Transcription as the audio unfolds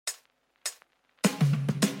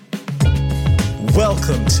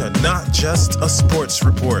Welcome to Not Just a Sports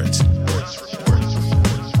Report.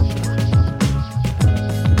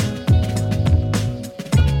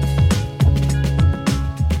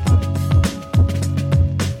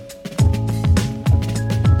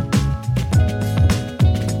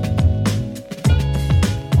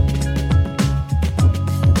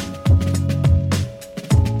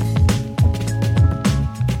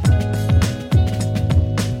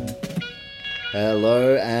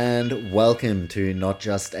 Hello and welcome to Not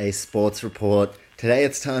Just a Sports Report. Today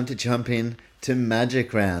it's time to jump in to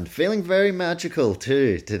Magic Round. Feeling very magical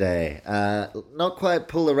too today. Not quite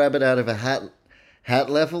pull a rabbit out of a hat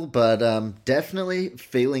level, but definitely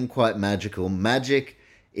feeling quite magical. Magic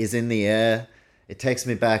is in the air. It takes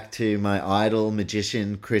me back to my idol,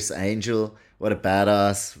 magician Chris Angel. What a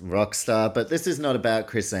badass rock star. But this is not about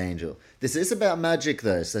Chris Angel. This is about magic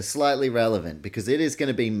though, so slightly relevant because it is going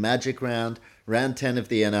to be Magic Round. Round 10 of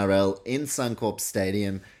the NRL in Suncorp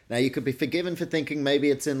Stadium. Now, you could be forgiven for thinking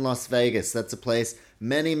maybe it's in Las Vegas. That's a place,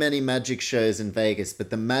 many magic shows in Vegas.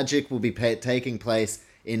 But the magic will be taking place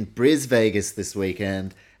in Vegas this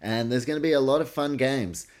weekend. And there's going to be a lot of fun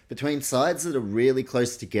games between sides that are really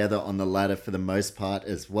close together on the ladder for the most part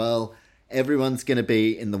as well. Everyone's going to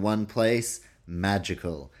be in the one place,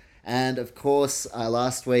 magical. And of course,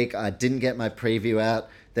 last week I didn't get my preview out.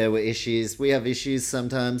 There were issues. We have issues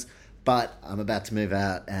sometimes. But I'm about to move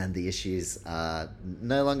out and the issues are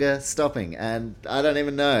no longer stopping. And I don't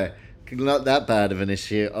even know. Not that bad of an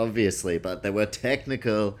issue, obviously. But there were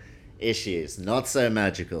technical issues. Not so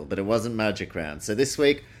magical, but it wasn't Magic Round. So this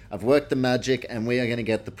week, I've worked the magic and we are going to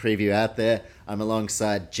get the preview out there. I'm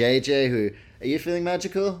alongside JJ, who... Are you feeling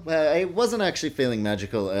magical? Well, I wasn't actually feeling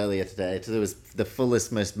magical earlier today. It was the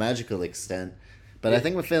fullest, most magical extent. But I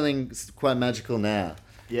think we're feeling quite magical now.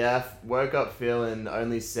 Yeah, I woke up feeling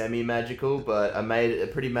only semi-magical, but I made a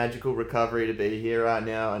pretty magical recovery to be here right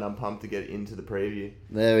now, and I'm pumped to get into the preview.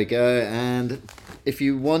 There we go, and if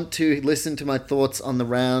you want to listen to my thoughts on the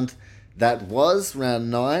round that was round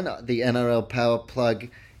 9, the NRL Power Plug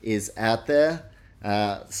is out there.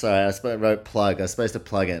 Sorry, I wrote plug. I was supposed to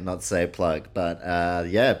plug it, not say plug. But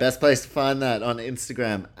yeah, best place to find that on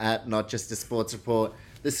Instagram at Not Just a Sports Report.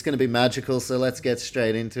 This is going to be magical, so let's get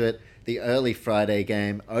straight into it. The early Friday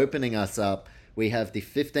game opening us up. We have the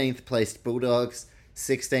 15th placed Bulldogs,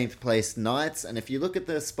 16th placed Knights, and if you look at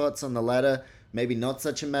the spots on the ladder, maybe not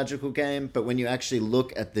such a magical game, but when you actually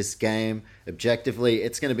look at this game objectively,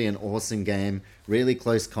 it's going to be an awesome game. Really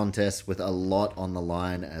close contest with a lot on the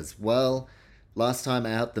line as well. Last time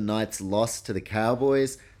out, the Knights lost to the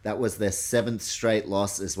Cowboys. That was their 7th straight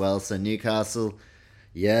loss as well, so Newcastle,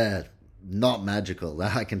 yeah, not magical.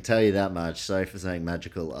 I can tell you that much. Sorry for saying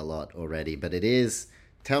magical a lot already, but it is.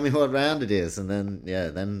 Tell me what round it is, and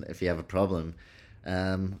then if you have a problem,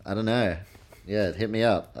 I don't know. Yeah, hit me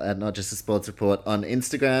up at Not Just a Sports Report on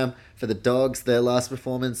Instagram. For the Dogs, their last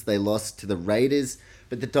performance, they lost to the Raiders,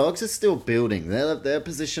 but the Dogs are still building. Their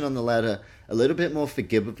position on the ladder a little bit more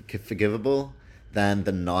forgivable than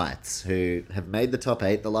the Knights, who have made the top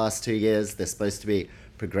 8 the last 2 years. They're supposed to be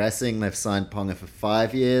progressing. They've signed Ponga for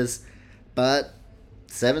 5 years. But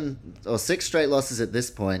 7 or 6 straight losses at this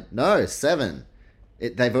point. No, 7.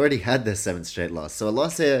 They've already had their 7th straight loss. So a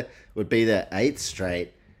loss here would be their 8th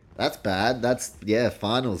straight. That's bad. That's,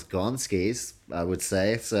 finals gone skis, I would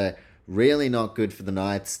say. So really not good for the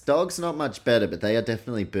Knights. Dogs not much better, but they are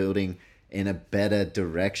definitely building in a better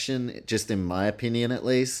direction, just in my opinion at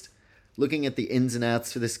least. Looking at the ins and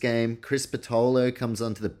outs for this game, Chris Patolo comes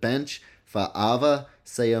onto the bench for Ava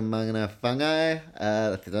Sayamangana Fungai.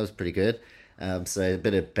 I think that was pretty good. So a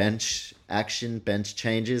bit of bench action, bench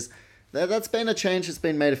changes. That's been a change that's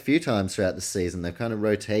been made a few times throughout the season. They've kind of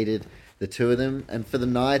rotated the two of them. And for the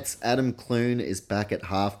Knights, Adam Clune is back at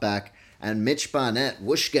halfback. And Mitch Barnett,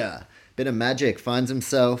 whooshka, bit of magic, finds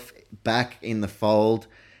himself back in the fold.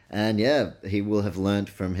 And yeah, he will have learnt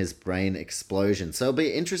from his brain explosion. So it'll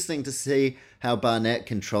be interesting to see how Barnett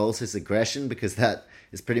controls his aggression, because that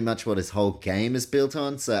is pretty much what his whole game is built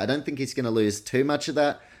on. So I don't think he's going to lose too much of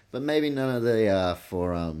that, but maybe none of the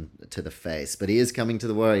forearm to the face. But he is coming to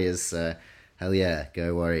the Warriors, so hell yeah,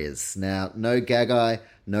 go Warriors. Now, no Gagai,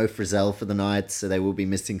 no Frizzell for the Knights, so they will be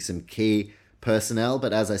missing some key personnel.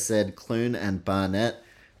 But as I said, Clune and Barnett,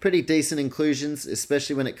 pretty decent inclusions,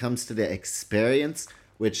 especially when it comes to their experience,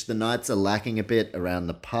 which the Knights are lacking a bit around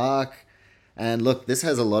the park. And look, this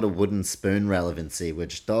has a lot of wooden spoon relevancy,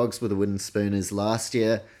 which Dogs were the wooden spooners last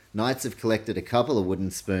year. Knights have collected a couple of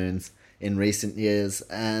wooden spoons in recent years.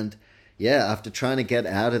 And yeah, after trying to get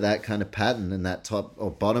out of that kind of pattern in that top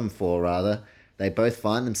or bottom 4 rather, they both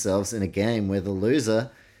find themselves in a game where the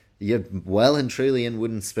loser you're well and truly in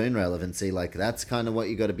wooden spoon relevancy. Like, that's kind of what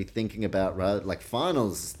you got to be thinking about, right? Like,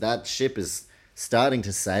 finals, that ship is starting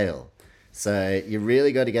to sail. So you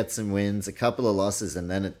really got to get some wins, a couple of losses, and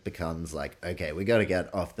then it becomes like, okay, we got to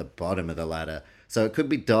get off the bottom of the ladder. So it could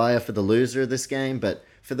be dire for the loser of this game, but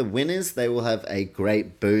for the winners, they will have a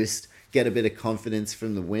great boost, get a bit of confidence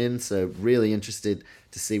from the win. So really interested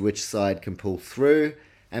to see which side can pull through.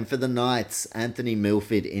 And for the Knights, Anthony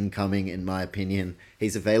Milford incoming, in my opinion.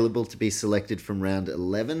 He's available to be selected from round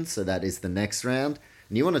 11, so that is the next round.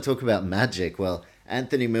 And you want to talk about magic? Well,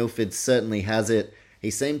 Anthony Milford certainly has it. He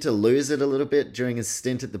seemed to lose it a little bit during his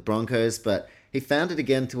stint at the Broncos, but he found it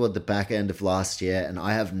again toward the back end of last year, and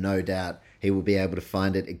I have no doubt he will be able to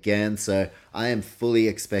find it again. So I am fully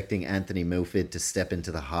expecting Anthony Milford to step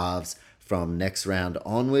into the halves from next round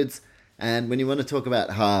onwards. And when you want to talk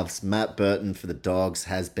about halves, Matt Burton for the Dogs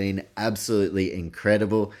has been absolutely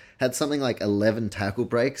incredible. Had something like 11 tackle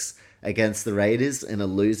breaks against the Raiders in a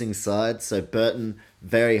losing side. So Burton,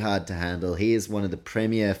 very hard to handle. He is one of the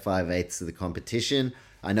premier 5'8" of the competition.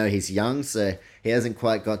 I know he's young, so he hasn't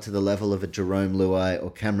quite got to the level of a Jerome Luai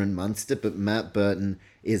or Cameron Munster, but Matt Burton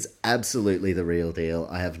is absolutely the real deal.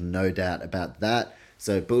 I have no doubt about that.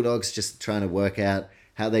 So Bulldogs just trying to work out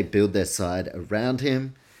how they build their side around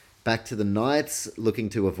him. Back to the Knights, looking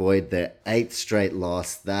to avoid their 8th straight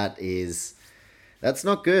loss. That's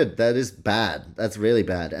not good. That is bad. That's really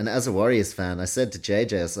bad. And as a Warriors fan, I said to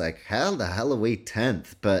JJ, I was like, how the hell are we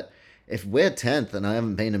 10th? But if we're 10th and I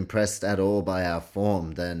haven't been impressed at all by our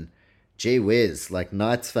form, then gee whiz, like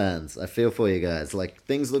Knights fans, I feel for you guys. Like,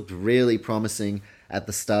 things looked really promising at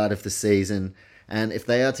the start of the season. And if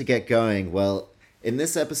they are to get going, well, in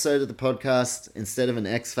this episode of the podcast, instead of an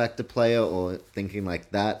X Factor player or thinking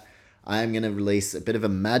like that, I am going to release a bit of a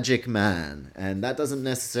magic man. And that doesn't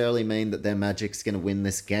necessarily mean that their magic's going to win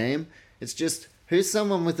this game. It's just, who's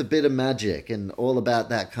someone with a bit of magic and all about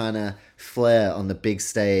that kind of flair on the big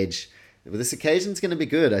stage? Well, this occasion's going to be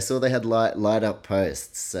good. I saw they had light up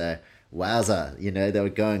posts. So, wowza. You know, they were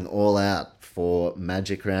going all out for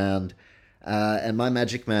Magic Round. And my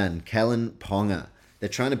magic man, Kellen Ponga. They're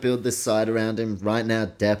trying to build this side around him. Right now,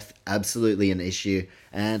 depth, absolutely an issue.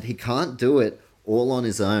 And he can't do it all on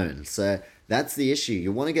his own. So that's the issue.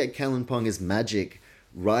 You want to get Kellen Ponga's magic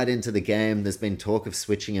right into the game. There's been talk of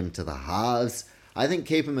switching him to the halves. I think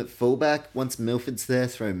keep him at fullback. Once Milford's there,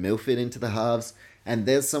 throw Milford into the halves. And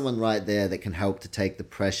there's someone right there that can help to take the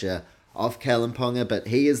pressure off Kellen Ponga. But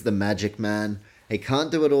he is the magic man. He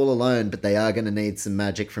can't do it all alone, but they are going to need some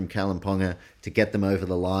magic from Kellen Ponga to get them over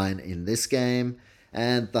the line in this game.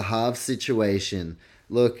 And the half situation.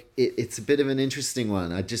 Look, it's a bit of an interesting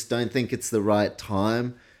one. I just don't think it's the right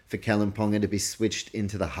time for Kellen Ponga to be switched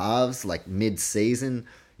into the halves, like mid-season.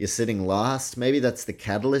 You're sitting last. Maybe that's the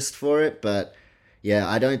catalyst for it, but yeah,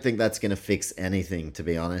 I don't think that's going to fix anything, to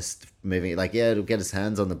be honest. Moving, like, yeah, it'll get his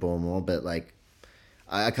hands on the ball more, but like,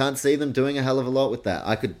 I can't see them doing a hell of a lot with that.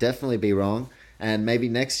 I could definitely be wrong, and maybe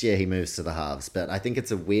next year he moves to the halves, but I think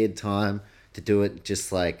it's a weird time to do it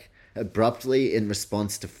just like abruptly in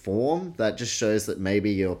response to form. That just shows that maybe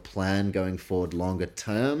your plan going forward longer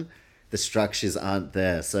term, the structures aren't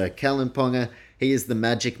there. So Kellen Ponga, he is the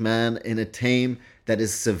magic man in a team that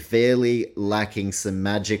is severely lacking some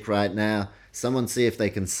magic right now. Someone see if they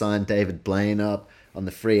can sign David Blaine up on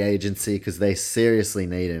the free agency, because they seriously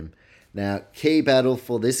need him. Now, key battle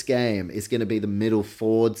for this game is going to be the middle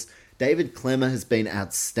forwards. David Clemmer has been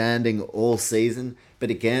outstanding all season, but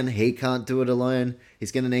again, he can't do it alone.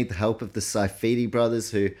 He's going to need the help of the Saifidi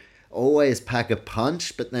brothers, who always pack a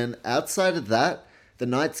punch, but then outside of that, the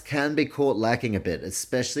Knights can be caught lacking a bit,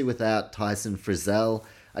 especially without Tyson Frizzell.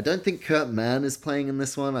 I don't think Kurt Mann is playing in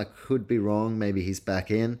this one. I could be wrong. Maybe he's back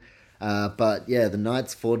in. But yeah, the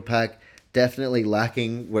Knights forward pack definitely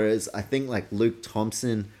lacking, whereas I think like Luke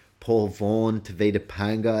Thompson, Paul Vaughan, Tavita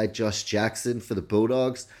Pangai, Josh Jackson for the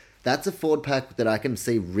Bulldogs, that's a forward pack that I can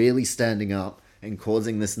see really standing up and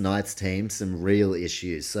causing this Knights team some real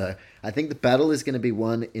issues. So I think the battle is going to be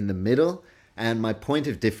won in the middle. And my point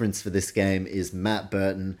of difference for this game is Matt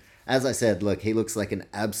Burton. As I said, look, he looks like an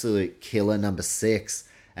absolute killer number 6.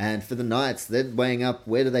 And for the Knights, they're weighing up,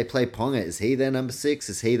 where do they play Ponga? Is he their number 6?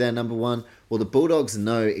 Is he their number 1? Well, the Bulldogs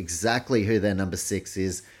know exactly who their number 6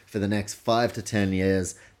 is for the next 5 to 10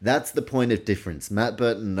 years. That's the point of difference. Matt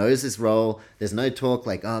Burton knows his role. There's no talk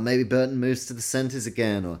like, oh, maybe Burton moves to the centres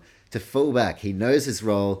again or to fullback. He knows his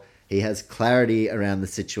role. He has clarity around the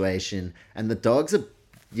situation. And the Dogs are,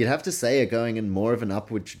 you'd have to say, are going in more of an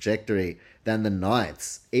upward trajectory than the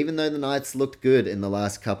Knights. Even though the Knights looked good in the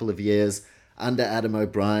last couple of years under Adam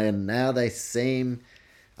O'Brien, now they seem,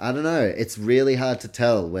 I don't know. It's really hard to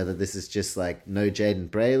tell whether this is just like no Jaden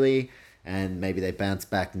Brayley and maybe they bounce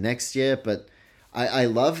back next year. But I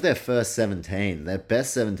love their first 17. Their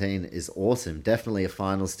best 17 is awesome. Definitely a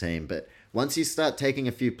finals team. But once you start taking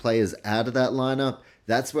a few players out of that lineup,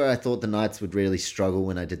 that's where I thought the Knights would really struggle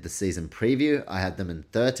when I did the season preview. I had them in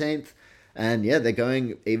 13th. And yeah, they're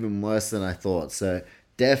going even worse than I thought. So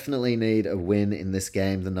definitely need a win in this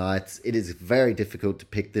game, the Knights. It is very difficult to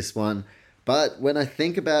pick this one. But when I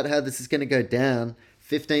think about how this is going to go down,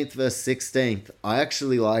 15th versus 16th, I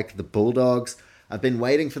actually like the Bulldogs. I've been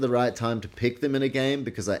waiting for the right time to pick them in a game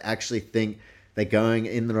because I actually think they're going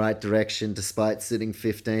in the right direction despite sitting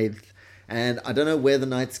 15th. And I don't know where the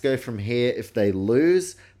Knights go from here if they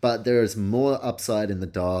lose, but there is more upside in the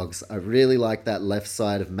Dogs. I really like that left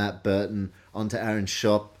side of Matt Burton onto Aaron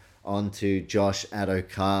Schopp, onto Josh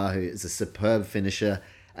Adokar, who is a superb finisher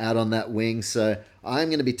out on that wing. So I'm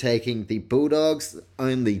going to be taking the Bulldogs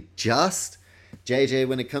only just. JJ,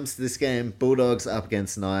 when it comes to this game, Bulldogs up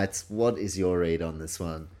against Knights, what is your read on this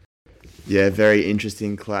one? Yeah, very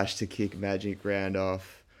interesting clash to kick Magic round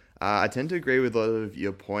off. I tend to agree with a lot of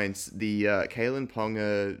your points. The Kalen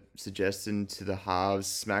Ponga suggestion to the halves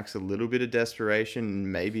smacks a little bit of desperation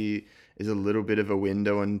and maybe is a little bit of a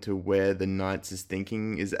window into where the Knights'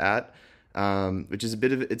 thinking is at. Which is a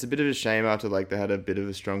bit of a shame after like they had a bit of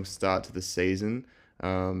a strong start to the season.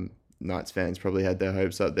 Knights fans probably had their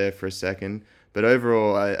hopes up there for a second, but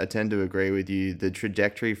overall I tend to agree with you. The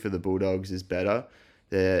trajectory for the Bulldogs is better.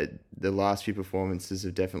 The last few performances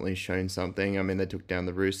have definitely shown something. I mean, they took down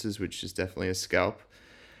the Roosters, which is definitely a scalp.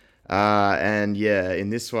 And yeah, in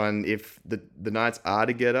this one, if the Knights are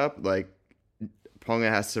to get up, like Ponga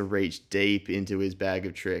has to reach deep into his bag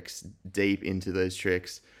of tricks, deep into those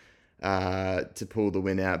tricks. To pull the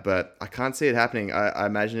win out, but I can't see it happening. I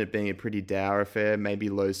imagine it being a pretty dour affair, maybe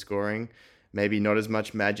low scoring, maybe not as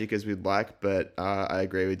much magic as we'd like, but I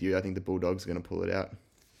agree with you. I think the Bulldogs are going to pull it out.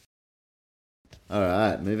 All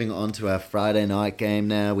right, moving on to our Friday night game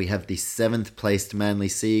now. We have the 7th placed Manly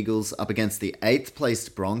Seagulls up against the 8th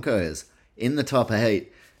placed Broncos in the top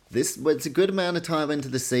 8. It's a good amount of time into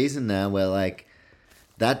the season now where like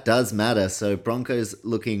that does matter. So Broncos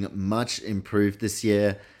looking much improved this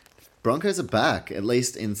year. Broncos are back, at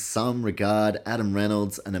least in some regard. Adam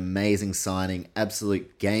Reynolds, an amazing signing,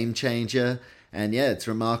 absolute game changer. And yeah, it's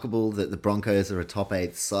remarkable that the Broncos are a top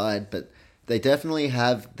 8 side, but they definitely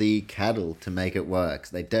have the cattle to make it work.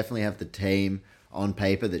 They definitely have the team on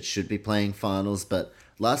paper that should be playing finals, but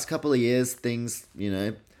last couple of years, things,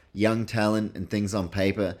 young talent and things on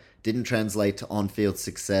paper didn't translate to on-field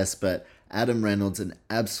success, but Adam Reynolds, an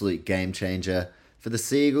absolute game changer. For the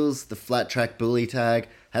Seagulls, the flat track bully tag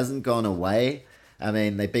hasn't gone away. I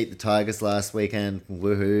mean, they beat the Tigers last weekend.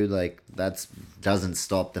 Woohoo. Like, that doesn't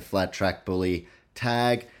stop the flat track bully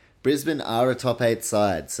tag. Brisbane are a top 8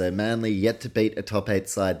 side, so Manly yet to beat a top 8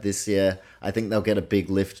 side this year. I think they'll get a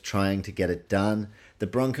big lift trying to get it done. The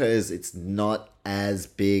Broncos, it's not as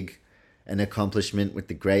big an accomplishment with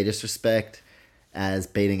the greatest respect as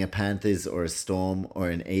beating a Panthers or a Storm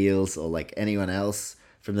or an Eels or like anyone else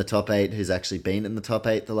from the top 8 who's actually been in the top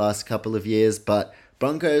 8 the last couple of years. But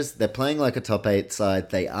Broncos, they're playing like a top 8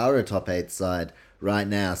 side. They are a top 8 side right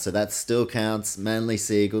now, so that still counts. Manly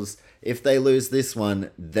Seagulls, if they lose this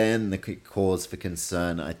one, then the cause for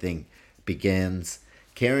concern, I think, begins.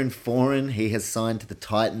 Kieran Foran, he has signed to the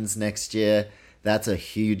Titans next year. That's a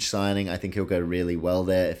huge signing. I think he'll go really well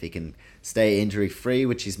there if he can stay injury-free,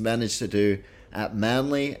 which he's managed to do at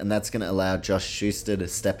Manly, and that's going to allow Josh Schuster to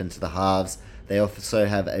step into the halves. They also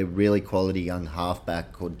have a really quality young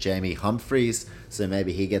halfback called Jamie Humphreys, so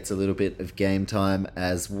maybe he gets a little bit of game time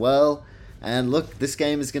as well. And look, this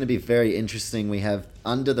game is going to be very interesting. We have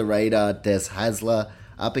under the radar Des Hasler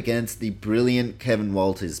up against the brilliant Kevin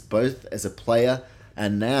Walters, both as a player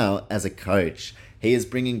and now as a coach. He is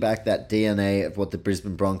bringing back that DNA of what the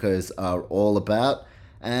Brisbane Broncos are all about.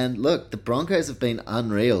 And look, the Broncos have been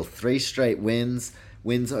unreal. 3 straight wins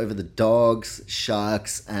over the Dogs,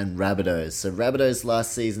 Sharks, and Rabbitohs. So Rabbitohs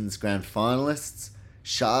last season's grand finalists.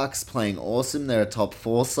 Sharks playing awesome. They're a top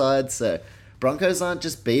 4 side. So Broncos aren't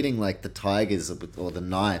just beating like the Tigers or the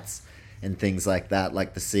Knights and things like that,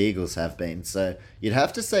 like the Seagulls have been. So you'd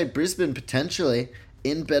have to say Brisbane potentially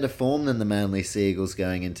in better form than the Manly Seagulls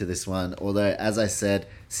going into this one. Although, as I said,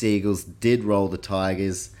 Seagulls did roll the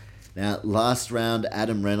Tigers. Now, last round,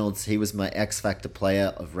 Adam Reynolds, he was my X-Factor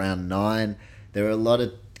player of round 9. There were a lot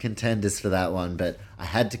of contenders for that one, but I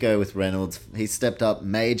had to go with Reynolds. He stepped up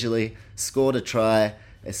majorly, scored a try,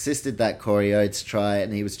 assisted that Corey Oates try,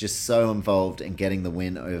 and he was just so involved in getting the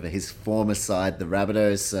win over his former side, the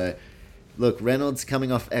Rabbitohs. So Look, Reynolds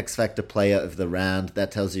coming off X Factor Player of the Round.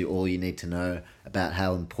 That tells you all you need to know about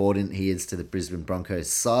how important he is to the Brisbane Broncos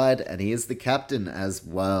side, and he is the captain as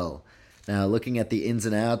well. Now, looking at the ins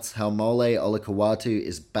and outs, Haumole Olakawatu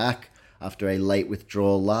is back after a late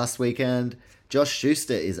withdrawal last weekend. Josh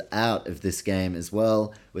Schuster is out of this game as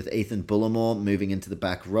well, with Ethan Bullimore moving into the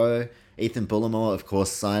back row. Ethan Bullimore, of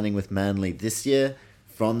course, signing with Manly this year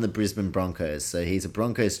from the Brisbane Broncos. So he's a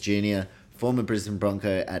Broncos junior, former Brisbane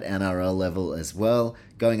Bronco at NRL level as well,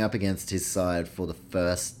 going up against his side for the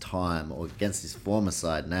first time, or against his former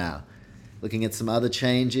side now. Looking at some other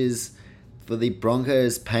changes, for the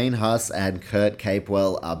Broncos, Payne Huss and Kurt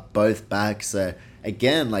Capewell are both back. So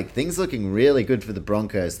again, things looking really good for the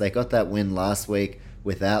Broncos. They got that win last week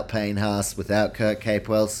without Payne Huss, without Kurt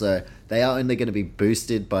Capewell. So they are only going to be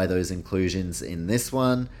boosted by those inclusions in this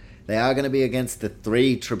one. They are going to be against the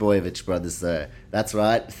 3 Trbojevic brothers though. That's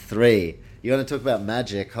right, 3. You want to talk about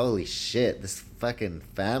magic? Holy shit, this fucking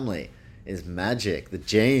family is magic. The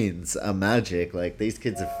genes are magic. These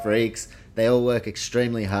kids are freaks. They all work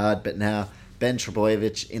extremely hard, but now Ben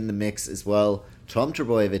Trbojevic in the mix as well. Tom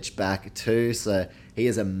Trbojevic back too, so he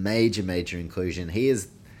is a major, major inclusion. He is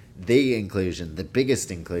the inclusion, the biggest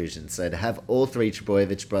inclusion. So to have all 3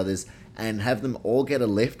 Trbojevic brothers and have them all get a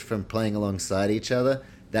lift from playing alongside each other,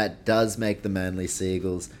 that does make the Manly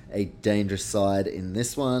Seagulls a dangerous side in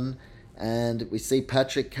this one. And we see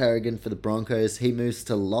Patrick Carrigan for the Broncos. He moves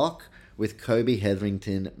to lock, with Kobe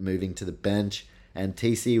Hetherington moving to the bench and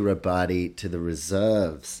TC Rabadi to the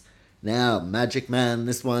reserves. Now, Magic Man,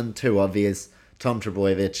 this one too obvious. Tom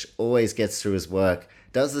Trbojevic always gets through his work.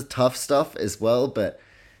 Does the tough stuff as well, but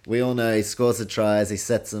we all know he scores the tries, he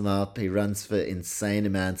sets them up, he runs for insane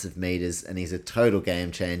amounts of meters, and he's a total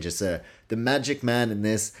game changer. So the Magic Man in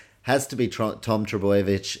this has to be Tom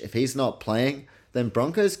Trbojevic. If he's not playing, then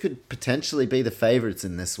Broncos could potentially be the favourites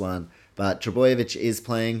in this one. But Trbojevic is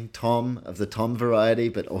playing Tom, of the Tom variety,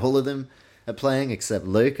 but all of them are playing except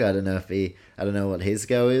Luke. I don't know what his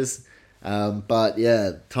go is. But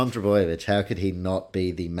yeah, Tom Trbojevic, how could he not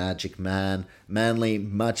be the Magic Man? Manly,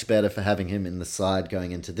 much better for having him in the side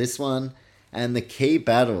going into this one. And the key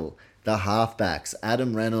battle, the halfbacks,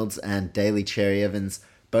 Adam Reynolds and Daly Cherry Evans,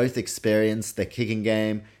 both experienced. Their kicking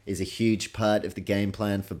game is a huge part of the game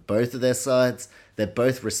plan for both of their sides. They're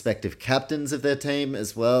both respective captains of their team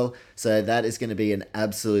as well. So that is going to be an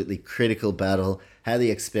absolutely critical battle. How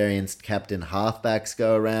the experienced captain halfbacks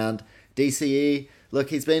go around. DCE, look,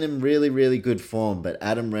 he's been in really, really good form, but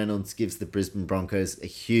Adam Reynolds gives the Brisbane Broncos a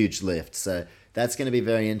huge lift. So that's going to be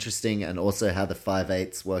very interesting, and also how the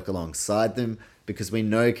 5'8s work alongside them, because we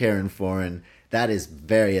know Kieran Foran, that is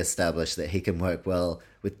very established that he can work well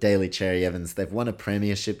with Daly Cherry Evans. They've won a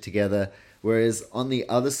premiership together. Whereas on the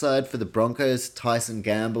other side for the Broncos, Tyson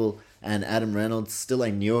Gamble and Adam Reynolds, still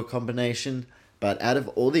a newer combination. But out of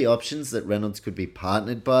all the options that Reynolds could be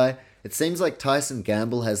partnered by, it seems like Tyson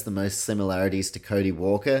Gamble has the most similarities to Cody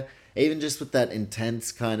Walker, even just with that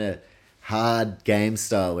intense kind of hard game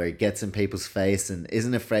style where he gets in people's face and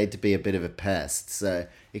isn't afraid to be a bit of a pest. So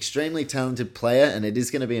extremely talented player, and it is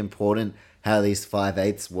going to be important how these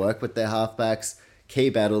 5'8s work with their halfbacks. Key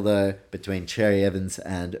battle, though, between Cherry Evans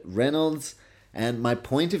and Reynolds. And my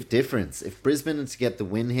point of difference, if Brisbane is to get the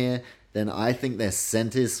win here, then I think their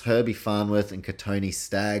centres, Herbie Farnworth and Katoni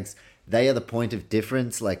Staggs, they are the point of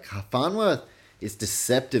difference. Farnworth is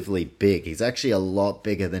deceptively big. He's actually a lot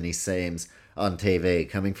bigger than he seems on TV,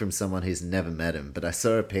 coming from someone who's never met him. But I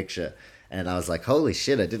saw a picture and I was like, holy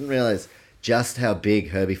shit, I didn't realise just how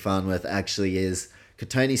big Herbie Farnworth actually is.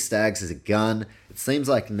 Katoni Staggs is a gun. It seems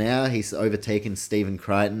like now he's overtaken Stephen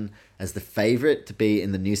Crichton as the favourite to be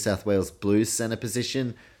in the New South Wales Blues centre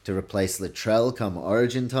position to replace Latrell come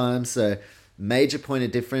Origin time. So major point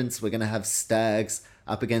of difference. We're going to have Staggs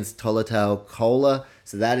up against Tolutau Kola.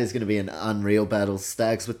 So that is going to be an unreal battle.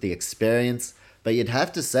 Staggs with the experience. But you'd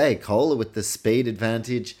have to say Kola with the speed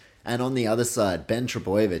advantage. And on the other side, Ben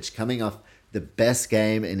Trbojevic coming off the best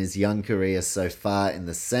game in his young career so far in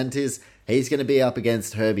the centres. He's going to be up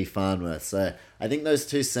against Herbie Farnworth. So I think those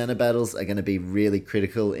two centre battles are going to be really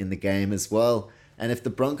critical in the game as well. And if the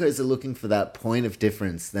Broncos are looking for that point of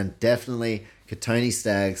difference, then definitely Katoni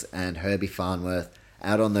Staggs and Herbie Farnworth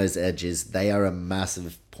out on those edges. They are a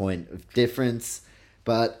massive point of difference.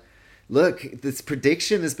 But look, this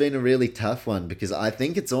prediction has been a really tough one, because I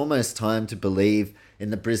think it's almost time to believe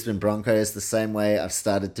in the Brisbane Broncos the same way I've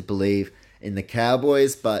started to believe in the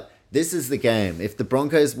Cowboys. But this is the game. If the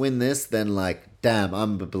Broncos win this, then damn,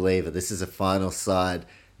 I'm a believer. This is a final side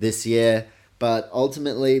this year. But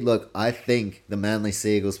ultimately, look, I think the Manly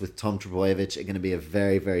Seagulls with Tom Trbojevic are going to be a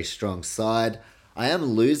very, very strong side. I am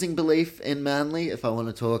losing belief in Manly if I want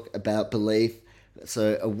to talk about belief.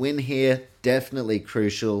 So a win here, definitely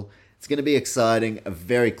crucial. It's going to be exciting, a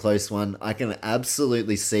very close one. I can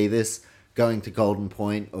absolutely see this going to Golden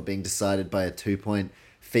Point or being decided by a 2-point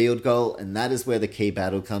field goal, and that is where the key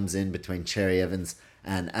battle comes in between Cherry Evans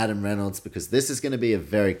and Adam Reynolds, because this is going to be a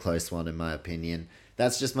very close one in my opinion.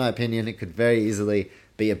 That's just my opinion. It could very easily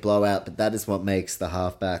be a blowout, but that is what makes the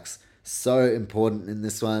halfbacks so important in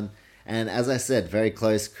this one. And as I said, very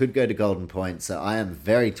close, could go to Golden Point, so I am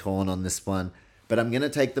very torn on this one. But I'm going to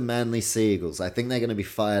take the Manly Sea Eagles. I think they're going to be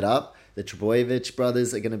fired up. The Trebojevic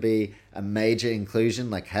brothers are going to be a major inclusion,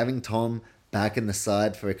 like having Tom back in the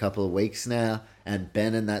side for a couple of weeks now, and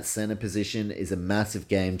Ben in that center position is a massive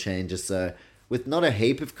game changer. So with not a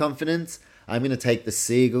heap of confidence, I'm going to take the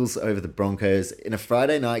Sea Eagles over the Broncos in a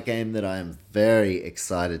Friday night game that I am very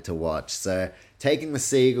excited to watch. So taking the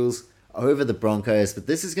Sea Eagles over the Broncos, but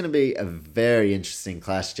this is going to be a very interesting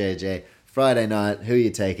clash, JJ. Friday night, who are you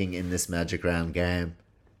taking in this Magic Round game?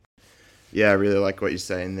 Yeah, I really like what you're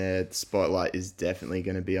saying there. The spotlight is definitely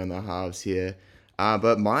going to be on the halves here.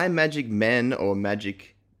 But my Magic Men, or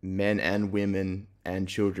Magic Men and Women and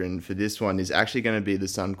Children for this one, is actually going to be the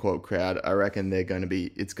Suncorp crowd. I reckon it's going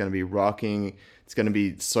to be rocking. It's going to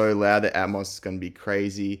be so loud. The atmosphere is going to be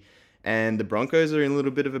crazy. And the Broncos are in a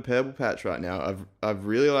little bit of a purple patch right now. I've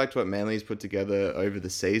really liked what Manly's put together over the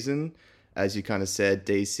season. As you kind of said,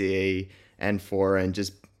 DCE and Foran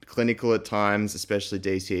just clinical at times, especially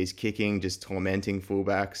DCE's kicking, just tormenting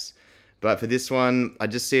fullbacks. But for this one, I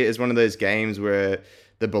just see it as one of those games where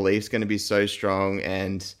the belief's going to be so strong,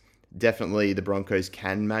 and definitely the Broncos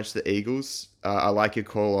can match the Eagles. I like your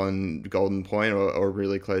call on Golden Point or a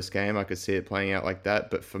really close game. I could see it playing out like that.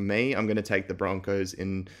 But for me, I'm going to take the Broncos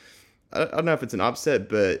in... I don't know if it's an upset,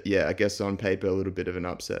 but yeah, I guess on paper, a little bit of an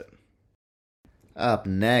upset. Up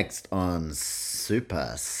next on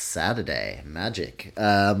Super Saturday Magic,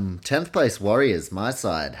 10th place Warriors, my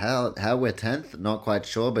side. How we're 10th, not quite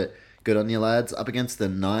sure, but good on you lads. Up against the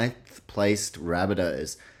 9th placed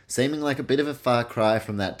Rabbitohs, seeming like a bit of a far cry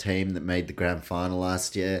from that team that made the grand final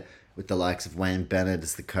last year, with the likes of Wayne Bennett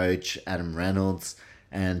as the coach, Adam Reynolds,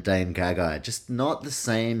 and Dane Gagai. Just not the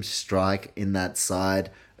same strike in that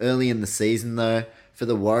side. Early in the season though, for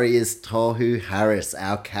the Warriors, Tohu Harris,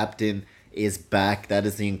 our captain, is back. That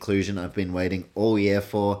is the inclusion I've been waiting all year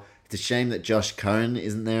for. It's a shame that Josh Cohen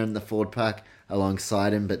isn't there in the forward pack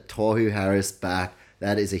alongside him, but Tohu Harris back.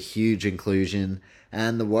 That is a huge inclusion.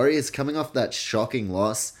 And the Warriors coming off that shocking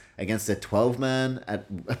loss against a 12-man, at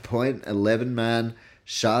a point 11-man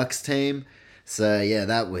Sharks team. So yeah,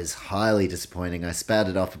 that was highly disappointing. I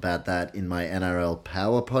spouted off about that in my NRL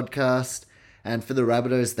Power podcast. And for the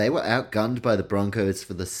Rabbitohs, they were outgunned by the Broncos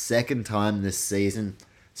for the second time this season,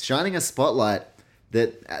 shining a spotlight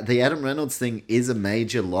that the Adam Reynolds thing is a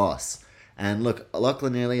major loss. And look,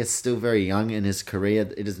 Lachlan Ilias is still very young in his career.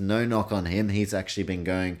 It is no knock on him. He's actually been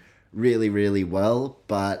going really, really well.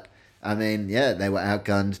 But, I mean, yeah, they were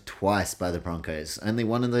outgunned twice by the Broncos. Only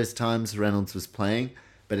one of those times Reynolds was playing,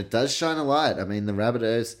 but it does shine a light. I mean, the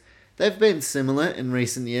Rabbitohs, they've been similar in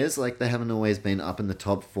recent years. Like, they haven't always been up in the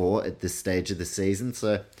top 4 at this stage of the season.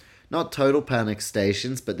 So, not total panic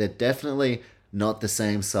stations, but they're definitely not the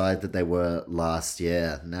same side that they were last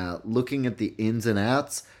year. Now, looking at the ins and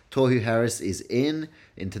outs, Tohu Harris is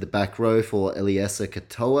into the back row for Eliezer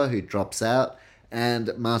Katoa, who drops out,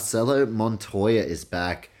 and Marcelo Montoya is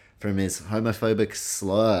back from his homophobic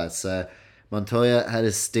slur. So, Montoya had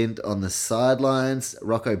a stint on the sidelines.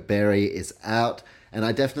 Rocco Berry is out, and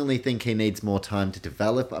I definitely think he needs more time to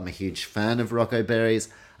develop. I'm a huge fan of Rocco Berry's.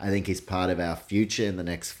 I think he's part of our future in the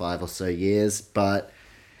next 5 or so years, but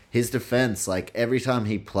his defense, like every time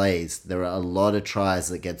he plays, there are a lot of tries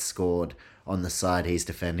that get scored on the side he's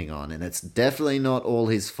defending on. And it's definitely not all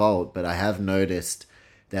his fault, but I have noticed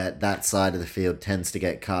that side of the field tends to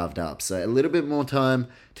get carved up. So a little bit more time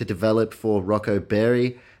to develop for Rocco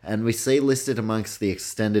Berry. And we see listed amongst the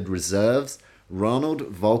extended reserves,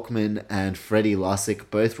 Ronald Volkman and Freddie Lussick,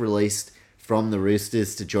 both released from the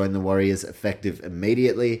Roosters to join the Warriors effective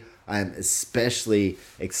immediately. I am especially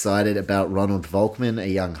excited about Ronald Volkman, a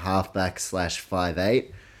young halfback /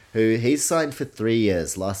 5'8", who he's signed for 3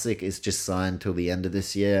 years. Lussick is just signed till the end of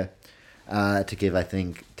this year to give, I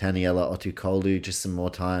think, Taniela Otukolu just some more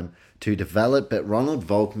time to develop. But Ronald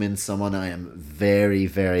Volkman, someone I am very,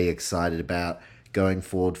 very excited about going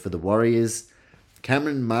forward for the Warriors.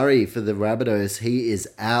 Cameron Murray for the Rabbitohs, he is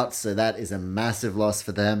out, so that is a massive loss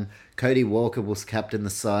for them. Cody Walker will captain the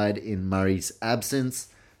side in Murray's absence.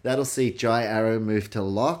 That'll see Jai Arrow move to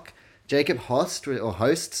lock. Jacob Host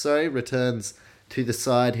returns to the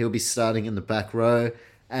side. He'll be starting in the back row.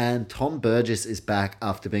 And Tom Burgess is back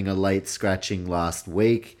after being a late scratching last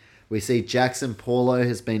week. We see Jackson Paulo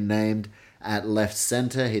has been named at left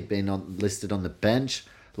centre. He'd been listed on the bench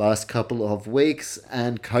last couple of weeks.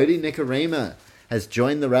 And Cody Nikorima has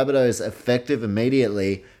joined the Rabbitohs effective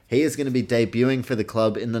immediately. He is going to be debuting for the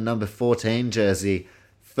club in the number 14 jersey.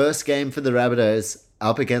 First game for the Rabbitohs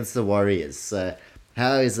up against the Warriors. So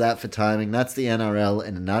how is that for timing? That's the NRL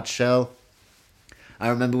in a nutshell. I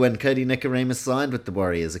remember when Cody Nikorima signed with the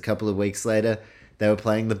Warriors a couple of weeks later, they were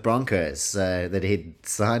playing the Broncos that he'd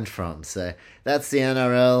signed from. So that's the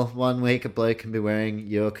NRL. 1 week a bloke can be wearing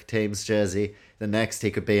your team's jersey. The next he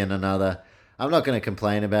could be in another. I'm not going to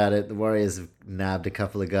complain about it. The Warriors have nabbed a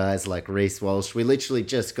couple of guys like Reece Walsh. We literally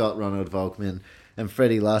just got Ronald Volkman and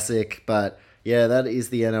Freddie Lussick. But yeah, that is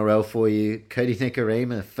the NRL for you. Cody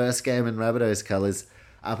Nikorima, first game in Rabbitohs colours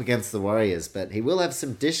up against the Warriors. But he will have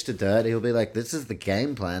some dish to dirt. He'll be like, this is the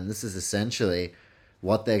game plan. This is essentially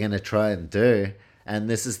what they're going to try and do. And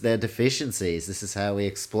this is their deficiencies. This is how we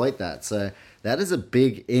exploit that. So that is a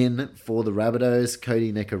big in for the Rabbitohs.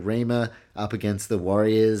 Cody Nikorima up against the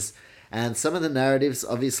Warriors. And some of the narratives,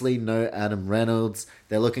 obviously no Adam Reynolds.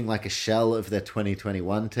 They're looking like a shell of their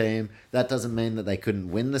 2021 team. That doesn't mean that they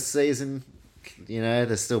couldn't win this season. You know,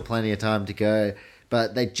 there's still plenty of time to go.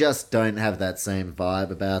 But they just don't have that same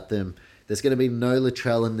vibe about them. There's going to be no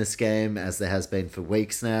Latrell in this game, as there has been for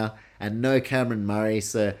weeks now. And no Cameron Murray,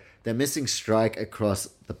 so they're missing strike across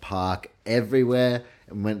the park everywhere.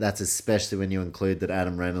 And that's especially when you include that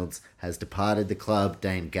Adam Reynolds has departed the club.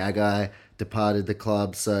 Dane Gagai departed the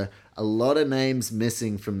club. So a lot of names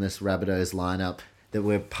missing from this Rabbitohs lineup that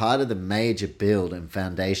were part of the major build and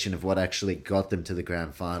foundation of what actually got them to the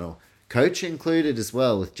grand final. Coach included as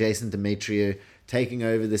well, with Jason Demetriou taking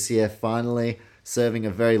over this year finally, serving a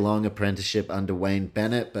very long apprenticeship under Wayne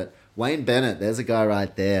Bennett. But Wayne Bennett, there's a guy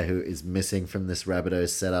right there who is missing from this Rabbitohs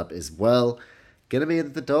setup as well. Going to be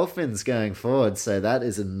the Dolphins going forward, so that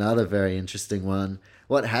is another very interesting one.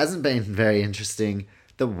 What hasn't been very interesting,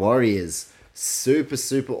 the Warriors. Super,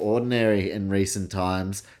 super ordinary in recent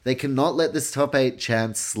times. They cannot let this top 8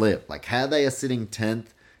 chance slip. Like, how they are sitting 10th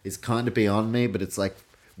is kind of beyond me, but it's like,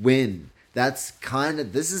 win. This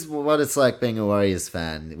is what it's like being a Warriors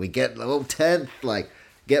fan. We get 10th, like,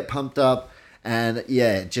 get pumped up, and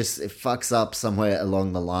yeah, it fucks up somewhere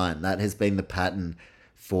along the line. That has been the pattern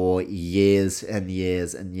for years and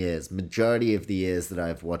years and years. Majority of the years that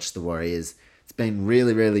I've watched the Warriors, it's been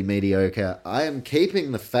really, really mediocre. I am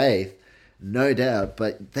keeping the faith, no doubt,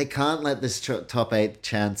 but they can't let this top 8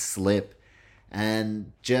 chance slip.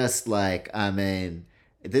 And just like, I mean,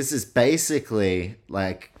 this is basically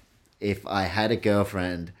like if I had a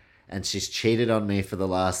girlfriend and she's cheated on me for the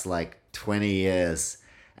last like 20 years,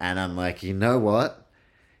 and I'm like, you know what?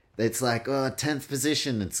 It's like, 10th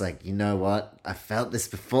position. It's like, you know what? I felt this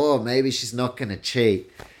before. Maybe she's not going to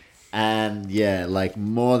cheat. And yeah, like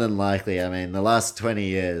more than likely, I mean, the last 20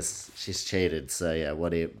 years, she's cheated. So yeah,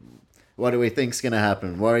 what do we think's going to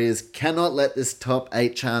happen? Warriors cannot let this top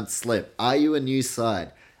 8 chance slip. Are you a new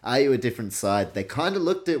side? Are you a different side? They kind of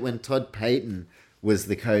looked at when Todd Payton was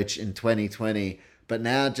the coach in 2020, but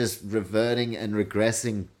now just reverting and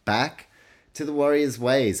regressing back to the Warriors'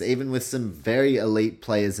 ways, even with some very elite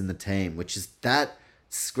players in the team, that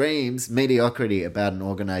screams mediocrity about an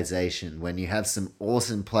organization when you have some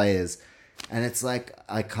awesome players. And it's like,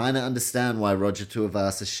 I kind of understand why Roger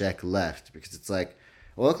Tuivasa-Sheck left, because it's like,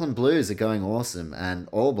 Auckland Blues are going awesome, and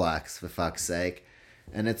All Blacks, for fuck's sake.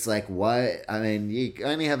 And it's like, why? I mean, you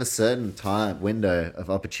only have a certain window of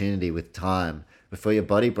opportunity with time before your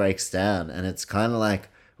body breaks down. And it's kind of like,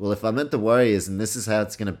 well, if I'm at the Warriors and this is how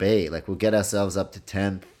it's going to be, like we'll get ourselves up to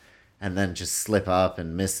 10th and then just slip up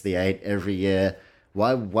and miss the 8 every year.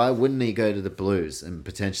 Why wouldn't he go to the Blues and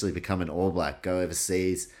potentially become an All Black, go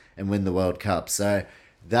overseas and win the World Cup? So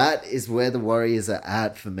that is where the Warriors are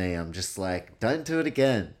at for me. I'm just like, don't do it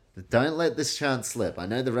again. Don't let this chance slip. I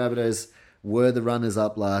know the Rabbitohs were the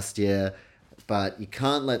runners-up last year, but you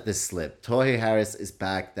can't let this slip. Tohu Harris is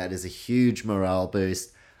back. That is a huge morale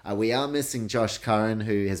boost. We are missing Josh Curran,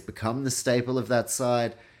 who has become the staple of that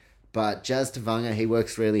side, but Jazz Tavanga, he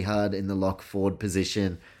works really hard in the lock forward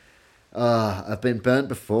position. I've been burnt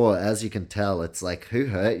before, as you can tell. It's like, who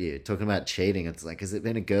hurt you? Talking about cheating, it's like, has it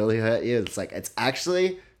been a girl who hurt you? It's like, it's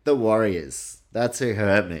actually the Warriors. That's who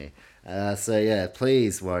hurt me. So yeah,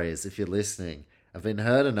 please, Warriors, if you're listening, I've been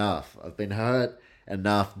hurt enough.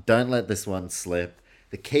 Don't let this one slip.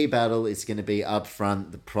 The key battle is going to be up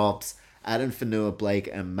front, the props, Adam Fanua-Blake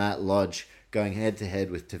and Matt Lodge going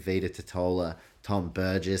head-to-head with Tavita Totola, Tom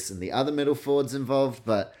Burgess, and the other middle forwards involved.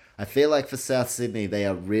 But I feel like for South Sydney, they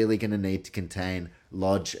are really going to need to contain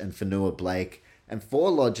Lodge and Fanua-Blake And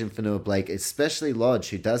for Lodge and Fanua Blake, especially Lodge,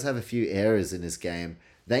 who does have a few errors in his game,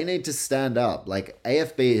 they need to stand up. Like,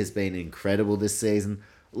 AFB has been incredible this season.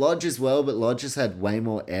 Lodge as well, but Lodge has had way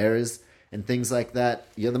more errors and things like that.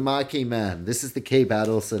 You're the marquee man. This is the key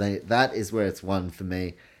battle, so that is where it's won for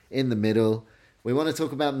me. In the middle, we want to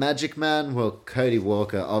talk about Magic Man. Well, Cody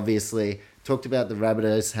Walker, obviously. Talked about the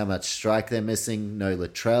Rabbitohs, how much strike they're missing. No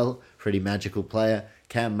Latrell, pretty magical player.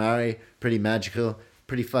 Cam Murray, pretty magical.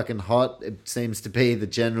 Pretty fucking hot, it seems to be the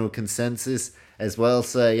general consensus as well.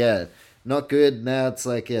 So, yeah, not good. Now it's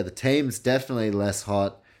like, yeah, the team's definitely less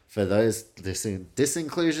hot for those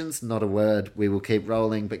disinclusions. Not a word. We will keep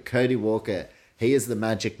rolling. But Cody Walker, he is the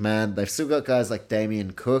magic man. They've still got guys like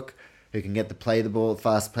Damien Cook who can get to play the ball,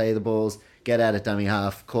 fast play the balls, get out of dummy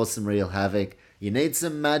half, cause some real havoc. You need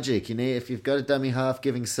some magic. If you've got a dummy half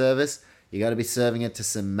giving service, you got to be serving it to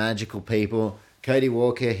some magical people. Cody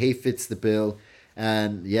Walker, he fits the bill.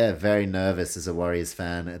 And yeah, very nervous as a Warriors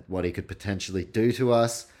fan at what he could potentially do to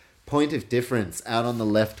us. Point of difference, out on the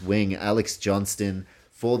left wing, Alex Johnston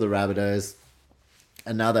for the Rabbitohs.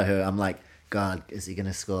 Another who I'm like, God, is he going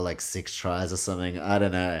to score like 6 tries or something? I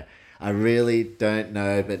don't know. I really don't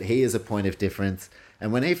know, but he is a point of difference.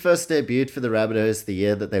 And when he first debuted for the Rabbitohs the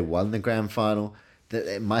year that they won the grand final,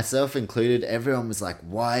 myself included, everyone was like,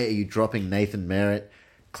 why are you dropping Nathan Merritt?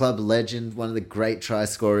 Club legend, one of the great try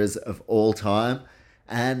scorers of all time.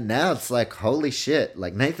 And now it's like, holy shit.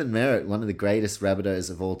 Like Nathan Merritt, one of the greatest Rabbitohs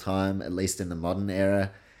of all time, at least in the modern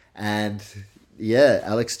era. And yeah,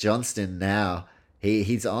 Alex Johnston now,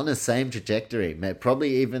 he's on the same trajectory.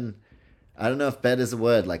 Probably even, I don't know if better is a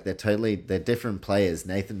word. Like they're different players.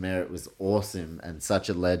 Nathan Merritt was awesome and such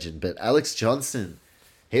a legend. But Alex Johnston,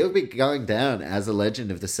 he'll be going down as a legend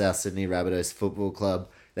of the South Sydney Rabbitohs Football Club.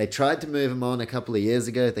 They tried to move him on a couple of years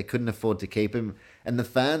ago. They couldn't afford to keep him. And the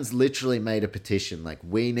fans literally made a petition like,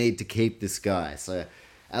 we need to keep this guy. So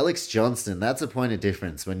Alex Johnston, that's a point of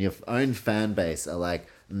difference when your own fan base are like,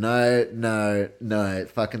 no,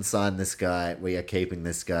 fucking sign this guy. We are keeping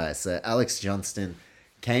this guy. So Alex Johnston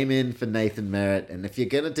came in for Nathan Merritt. And if you're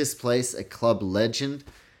going to displace a club legend,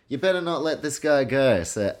 you better not let this guy go.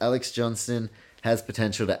 So Alex Johnston has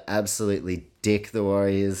potential to absolutely dick the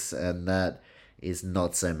Warriors. And that is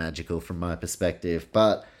not so magical from my perspective.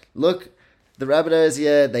 But look, the Rabbitohs,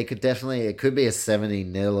 yeah, they could definitely, it could be a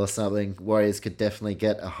 70-0 or something. Warriors could definitely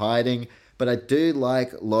get a hiding. But I do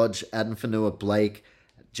like Lodge, Adam Fanua Blake,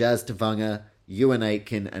 Jazz Tavanga, Ewan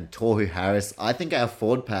Aitken, and Tohu Harris. I think our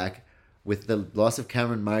forward pack, with the loss of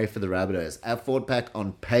Cameron Murray for the Rabbitohs, our forward pack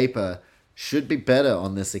on paper should be better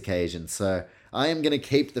on this occasion. So I am going to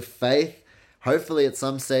keep the faith. Hopefully at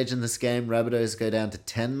some stage in this game, Rabbitohs go down to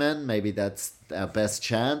 10 men. Maybe that's our best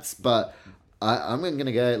chance. But I'm going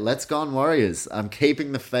to go, let's go on Warriors. I'm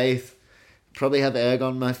keeping the faith. Probably have egg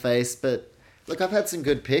on my face. But look, I've had some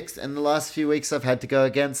good picks. And the last few weeks I've had to go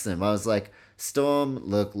against them. I was like, Storm,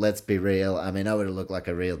 look, let's be real. I mean, I would have looked like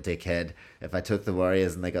a real dickhead if I took the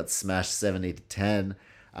Warriors and they got smashed 70-10.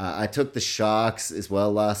 I took the Sharks as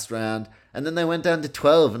well last round. And then they went down to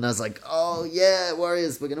 12. And I was like, oh, yeah,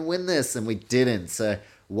 Warriors, we're going to win this. And we didn't. So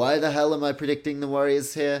why the hell am I predicting the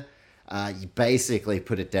Warriors here? You basically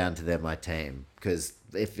put it down to they're my team. Because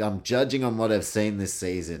if I'm judging on what I've seen this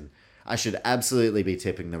season, I should absolutely be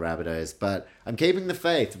tipping the Rabbitohs. But I'm keeping the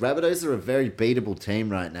faith. Rabbitohs are a very beatable team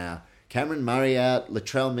right now. Cameron Murray out,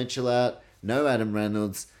 Latrell Mitchell out, no Adam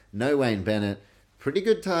Reynolds, no Wayne Bennett. Pretty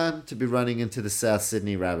good time to be running into the South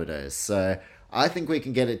Sydney Rabbitohs. So I think we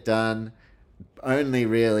can get it done, only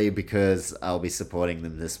really because I'll be supporting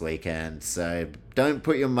them this weekend. So don't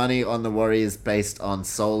put your money on the Warriors based on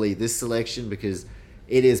solely this selection because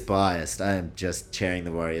it is biased. I am just cheering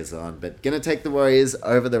the Warriors on. But going to take the Warriors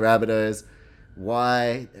over the Rabbitohs.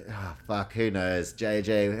 Why? Oh, fuck, who knows?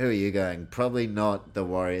 JJ, who are you going? Probably not the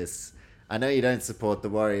Warriors. I know you don't support the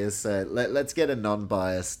Warriors, so let's get a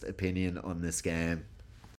non-biased opinion on this game.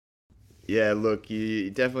 Yeah, look, you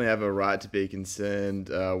definitely have a right to be concerned.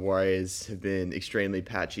 Warriors have been extremely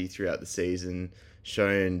patchy throughout the season,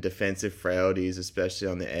 shown defensive frailties, especially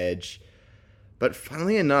on the edge. But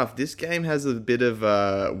funnily enough, this game has a bit of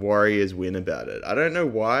a Warriors win about it. I don't know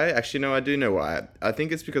why. Actually, no, I do know why. I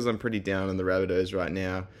think it's because I'm pretty down on the Rabbitohs right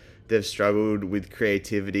now. They've struggled with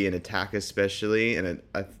creativity and attack especially, and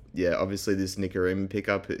obviously this Nicarima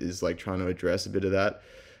pickup is like trying to address a bit of that.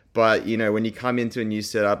 But, you know, when you come into a new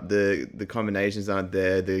setup, the combinations aren't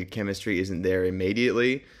there, the chemistry isn't there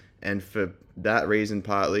immediately. And for that reason,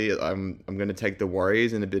 partly, I'm going to take the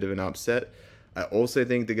Warriors in a bit of an upset. I also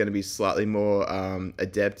think they're going to be slightly more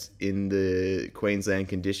adept in the Queensland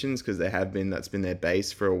conditions because that's been their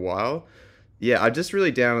base for a while. Yeah, I'm just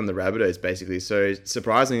really down on the Rabbitohs, basically. So,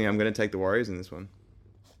 surprisingly, I'm going to take the Warriors in this one.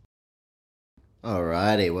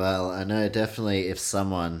 Alrighty, well, I know definitely if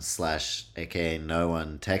someone / aka no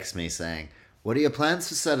one texts me saying, "What are your plans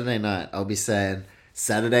for Saturday night?" I'll be saying,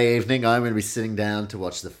 Saturday evening, I'm going to be sitting down to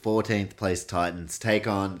watch the 14th place Titans take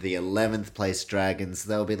on the 11th place Dragons.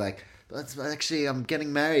 They'll be like, "That's actually, I'm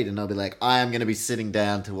getting married." And I'll be like, I am going to be sitting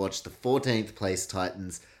down to watch the 14th place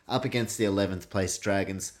Titans up against the 11th place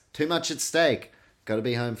Dragons. Too much at stake. Got to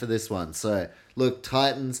be home for this one. So, look,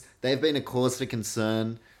 Titans, they've been a cause for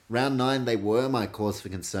concern. Round 9, they were my cause for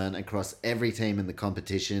concern across every team in the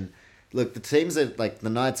competition. Look, the teams that, like, the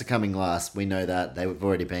Knights are coming last. We know that. They've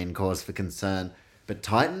already been cause for concern. But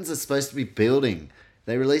Titans are supposed to be building.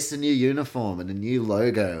 They released a new uniform and a new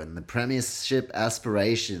logo and the premiership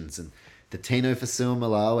aspirations and the Tino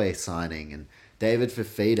Fasua-Malawi signing and David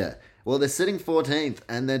Fafita. Well, they're sitting 14th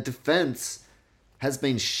and their defense has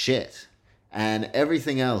been shit. And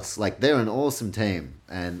everything else, like, they're an awesome team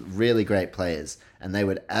and really great players, and they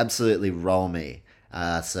would absolutely roll me.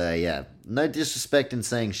 So yeah, no disrespect in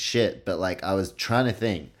saying shit, but like I was trying to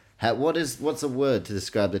think, what's a word to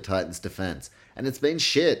describe the Titans' defense? And it's been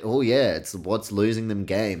shit. Oh yeah, it's what's losing them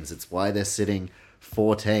games. It's why they're sitting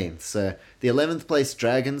 14th. So the 11th place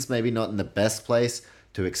Dragons maybe not in the best place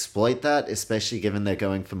to exploit that, especially given they're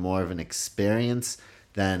going for more of an experience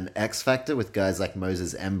than X Factor with guys like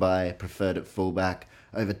Moses Mbai preferred at fullback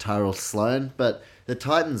over Tyrell Sloan. But the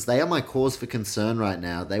Titans, they are my cause for concern right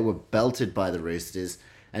now. They were belted by the Roosters.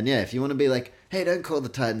 And yeah, if you want to be like, hey, don't call the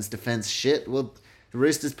Titans defense shit, well, the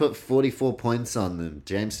Roosters put 44 points on them.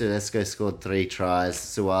 James Tedesco scored 3 tries.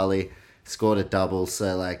 Suwali scored a double.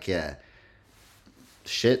 So like, yeah,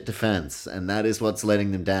 shit defense, and that is what's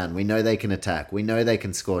letting them down. We know they can attack. We know they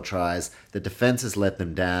can score tries. The defense has let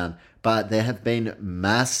them down, but there have been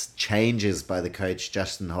mass changes by the coach,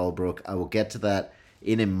 Justin Holbrook. I will get to that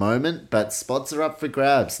in a moment, but spots are up for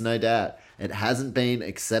grabs, no doubt. It hasn't been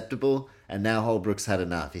acceptable, and now Holbrook's had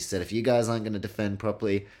enough. He said, if you guys aren't going to defend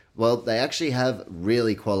properly, well, they actually have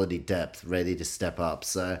really quality depth ready to step up.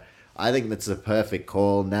 So I think that's a perfect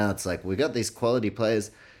call. Now it's like, we got these quality players.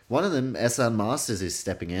 One of them, Esan Masters, is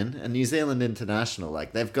stepping in, and New Zealand International.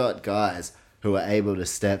 Like, they've got guys who are able to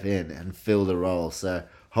step in and fill the role. So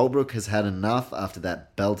Holbrook has had enough after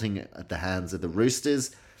that belting at the hands of the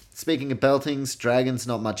Roosters. Speaking of beltings, Dragons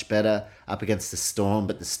not much better up against the Storm,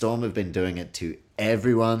 but the Storm have been doing it to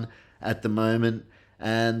everyone at the moment.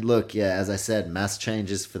 And look, yeah, as I said, mass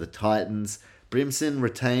changes for the Titans. Brimson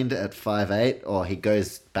retained at 5'8", or he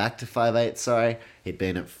goes back to 5'8", sorry. He'd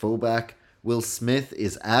been at fullback. Will Smith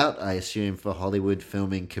is out, I assume, for Hollywood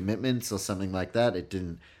filming commitments or something like that. It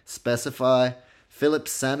didn't specify. Philip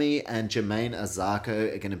Sami and Jermaine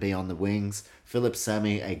Azarko are going to be on the wings. Philip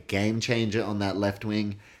Sami, a game changer on that left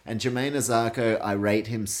wing. And Jermaine Azarko, I rate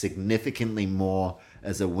him significantly more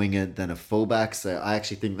as a winger than a fullback. So I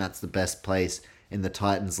actually think that's the best place in the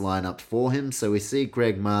Titans lineup for him. So we see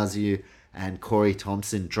Greg Marziu and Corey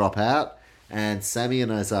Thompson drop out. And Sami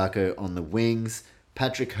and Azarko on the wings.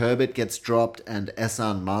 Patrick Herbert gets dropped and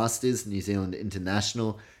Esan Masters, New Zealand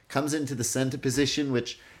International, comes into the centre position,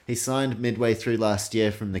 which he signed midway through last year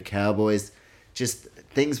from the Cowboys. Just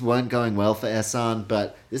things weren't going well for Esan,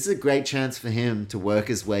 but this is a great chance for him to work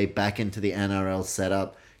his way back into the NRL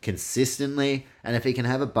setup consistently, and if he can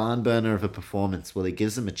have a barn burner of a performance, well, he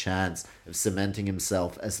gives him a chance of cementing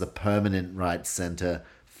himself as the permanent right centre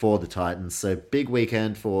for the Titans. So big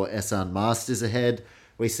weekend for Esan Masters ahead.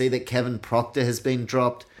 We see that Kevin Proctor has been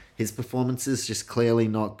dropped. His performance is just clearly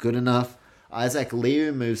not good enough. Isaac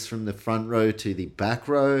Liu moves from the front row to the back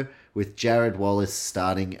row, with Jared Wallace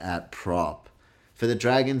starting at prop. For the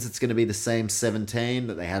Dragons, it's going to be the same 17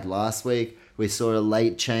 that they had last week. We saw a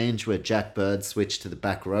late change where Jack Bird switched to the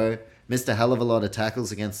back row. Missed a hell of a lot of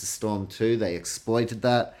tackles against the Storm too. They exploited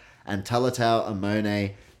that. And Talatau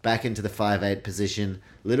Amone back into the 5'8 position.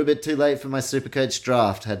 A little bit too late for my Supercoach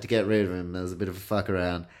draft. Had to get rid of him. That was a bit of a fuck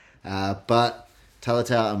around. But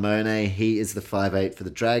Talatau Amone, he is the 5'8 for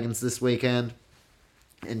the Dragons this weekend.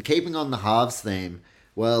 And keeping on the halves theme,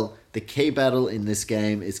 well, the key battle in this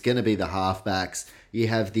game is going to be the halfbacks. You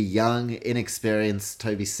have the young, inexperienced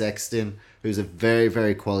Toby Sexton, who's a very,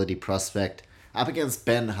 very quality prospect, up against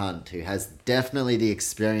Ben Hunt, who has definitely the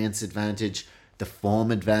experience advantage, the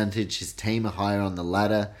form advantage. His team are higher on the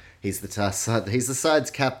ladder. He's the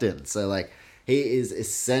side's captain, so like he is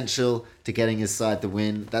essential to getting his side the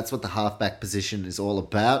win. That's what the halfback position is all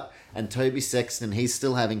about. And Toby Sexton, he's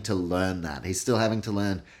still having to learn that. He's still having to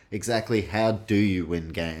learn exactly how do you win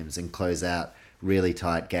games and close out really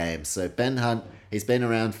tight games. So Ben Hunt, he's been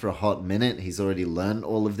around for a hot minute. He's already learned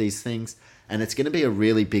all of these things. And it's going to be a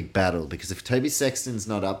really big battle because if Toby Sexton's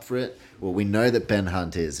not up for it, well, we know that Ben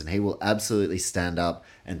Hunt is, and he will absolutely stand up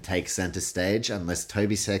and take centre stage unless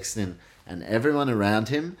Toby Sexton and everyone around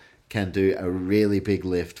him can do a really big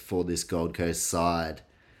lift for this Gold Coast side.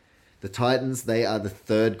 The Titans, they are the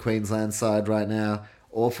third Queensland side right now.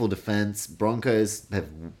 Awful defence. Broncos have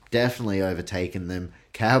definitely overtaken them.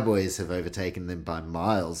 Cowboys have overtaken them by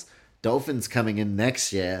miles. Dolphins coming in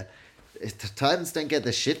next year. If the Titans don't get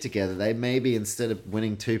their shit together, they maybe, instead of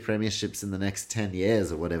winning 2 premierships in the next 10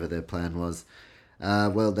 years or whatever their plan was,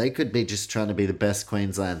 well, they could be just trying to be the best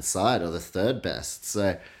Queensland side or the third best.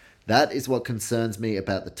 So that is what concerns me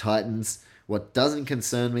about the Titans. What doesn't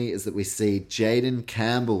concern me is that we see Jaden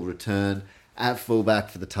Campbell return at fullback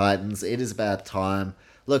for the Titans. It is about time.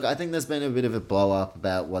 Look, I think there's been a bit of a blow up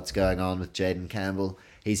about what's going on with Jaden Campbell.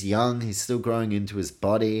 He's young, he's still growing into his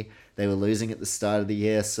body. They were losing at the start of the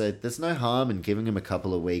year, so there's no harm in giving him a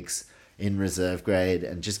couple of weeks in reserve grade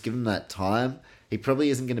and just give him that time. He probably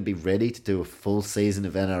isn't going to be ready to do a full season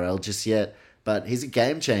of NRL just yet, but he's a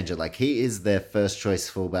game changer. Like, he is their first choice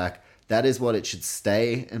fullback. That is what it should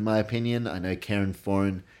stay, in my opinion. I know Kieran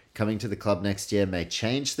Foran coming to the club next year may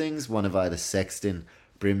change things. One of either Sexton,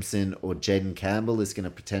 Brimson, or Jaden Campbell is going to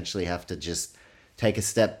potentially have to just take a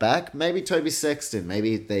step back. Maybe Toby Sexton.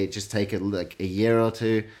 Maybe they just take a year or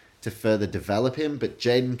two to further develop him. But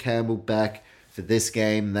Jaden Campbell back for this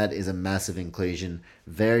game, that is a massive inclusion.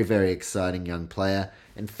 Very, very exciting young player.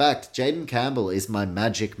 In fact, Jaden Campbell is my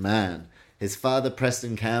magic man. His father,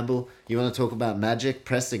 Preston Campbell, you want to talk about magic?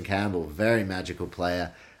 Preston Campbell, very magical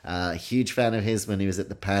player. Huge fan of his when he was at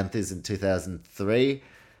the Panthers in 2003.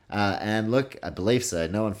 And look, I believe so.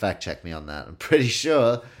 No one fact checked me on that. I'm pretty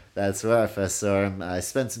sure that's where I first saw him. I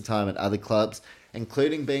spent some time at other clubs,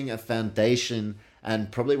 including being a foundation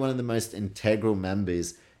and probably one of the most integral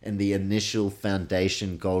members in the initial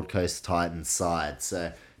foundation Gold Coast Titans side.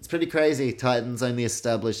 So it's pretty crazy. Titans only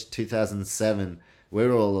established 2007.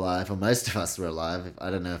 We're all alive, or most of us were alive.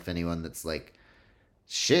 I don't know if anyone that's like,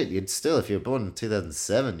 shit, you'd still, if you were born in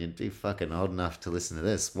 2007, you'd be fucking old enough to listen to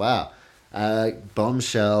this. Wow.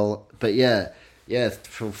 Bombshell. But yeah,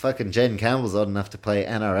 fucking Jaden Campbell's old enough to play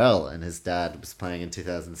NRL, and his dad was playing in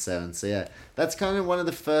 2007. So yeah, that's kind of one of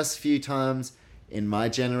the first few times in my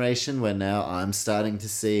generation where now I'm starting to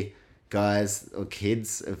see guys or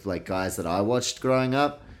kids of like guys that I watched growing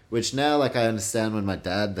up, which now like I understand when my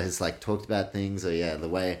dad has like talked about things, or yeah, the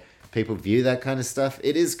way people view that kind of stuff.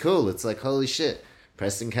 It is cool. It's like, holy shit,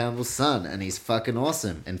 Preston Campbell's son, and he's fucking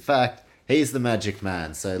awesome. In fact, he's the magic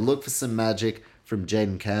man. So look for some magic from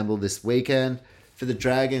Jaden Campbell this weekend. For the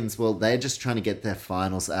Dragons, well, they're just trying to get their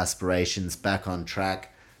finals aspirations back on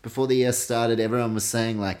track. Before the year started, everyone was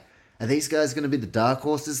saying like, are these guys going to be the dark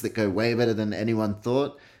horses that go way better than anyone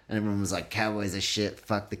thought? And everyone was like, Cowboys are shit,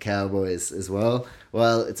 fuck the Cowboys as well.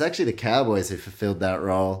 Well, it's actually the Cowboys who fulfilled that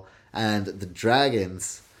role. And the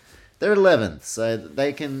Dragons, they're 11th, so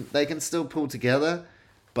they can still pull together.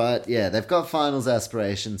 But yeah, they've got finals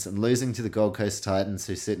aspirations, and losing to the Gold Coast Titans,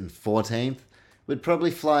 who sit in 14th, would probably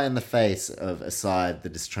fly in the face of a side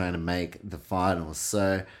that is trying to make the finals.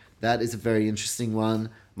 So that is a very interesting one.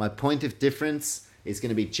 My point of difference is going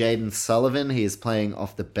to be Jaden Sullivan. He is playing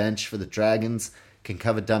off the bench for the Dragons, can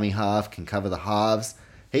cover dummy half, can cover the halves.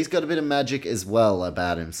 He's got a bit of magic as well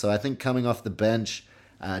about him. So I think coming off the bench,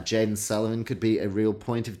 Jaden Sullivan could be a real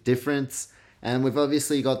point of difference. And we've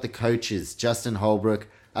obviously got the coaches, Justin Holbrook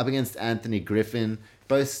up against Anthony Griffin,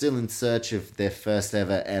 both still in search of their first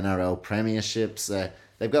ever NRL premiership. So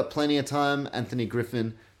they've got plenty of time. Anthony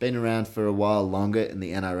Griffin been around for a while longer in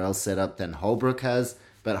the NRL setup than Holbrook has,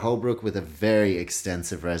 but Holbrook with a very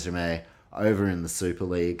extensive resume over in the Super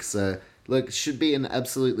League. So look, should be an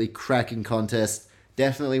absolutely cracking contest.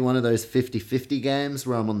 Definitely one of those 50-50 games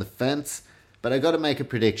where I'm on the fence, but I got to make a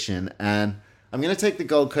prediction, and I'm going to take the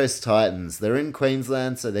Gold Coast Titans. They're in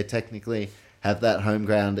Queensland, so they technically have that home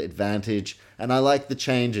ground advantage, and I like the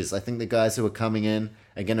changes. I think the guys who are coming in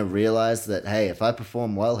are going to realise that, hey, if I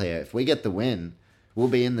perform well here, if we get the win, we'll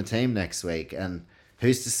be in the team next week, and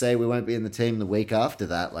who's to say we won't be in the team the week after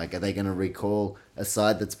that? Like, are they going to recall a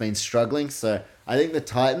side that's been struggling? So I think the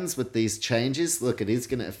Titans, with these changes, look, it is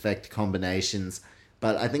going to affect combinations,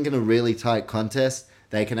 but I think in a really tight contest,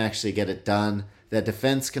 they can actually get it done. Their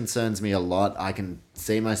defense concerns me a lot. I can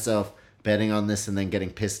see myself betting on this and then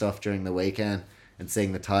getting pissed off during the weekend and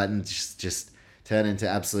seeing the Titans just turn into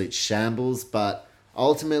absolute shambles. But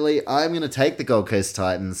ultimately, I'm going to take the Gold Coast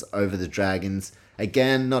Titans over the Dragons.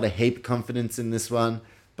 Again, not a heap of confidence in this one,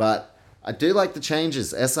 but I do like the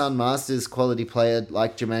changes. Esan Masters, quality player,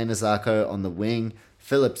 like Jermaine Azarko on the wing,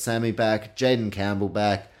 Philip Sammy back, Jaden Campbell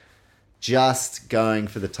back. just going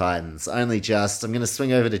for the Titans. Only just. I'm going to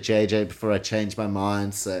swing over to JJ before I change my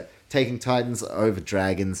mind. So taking Titans over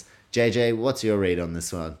Dragons. JJ, what's your read on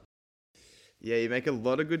this one? Yeah, you make a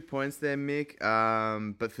lot of good points there, Mick.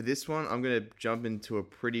 But for this one, I'm going to jump into a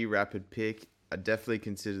pretty rapid pick. I definitely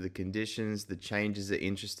consider the conditions. The changes are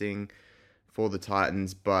interesting for the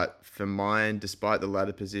Titans. But for mine, despite the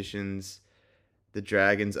ladder positions, the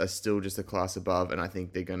Dragons are still just a class above, and I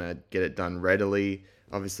think they're going to get it done readily.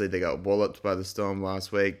 Obviously, they got walloped by the Storm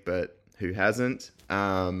last week, but who hasn't?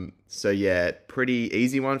 So yeah, pretty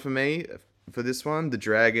easy one for me for this one. The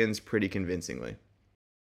Dragons, pretty convincingly.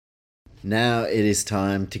 Now it is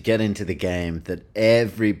time to get into the game that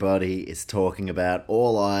everybody is talking about.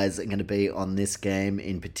 All eyes are going to be on this game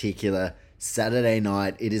in particular. Saturday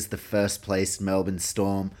night, it is the first place Melbourne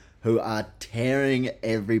Storm, who are tearing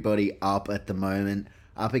everybody up at the moment,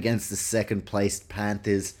 up against the second placed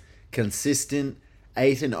Panthers. Consistent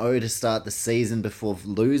 8-0 to start the season before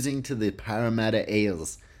losing to the Parramatta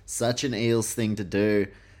Eels. Such an Eels thing to do.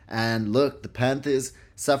 And look, the Panthers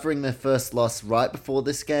suffering their first loss right before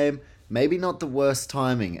this game. Maybe not the worst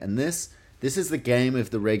timing. And this is the game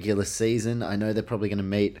of the regular season. I know they're probably going to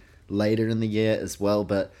meet later in the year as well,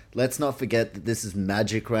 but let's not forget that this is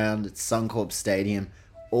Magic Round at Suncorp Stadium.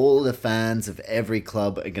 All the fans of every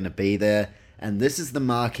club are going to be there. And this is the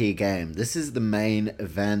marquee game. This is the main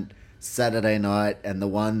event Saturday night and the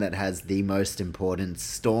one that has the most importance.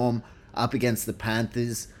 Storm up against the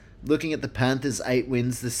Panthers. Looking at the Panthers' 8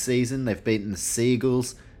 wins this season, they've beaten the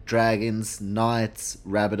Seagulls, Dragons, Knights,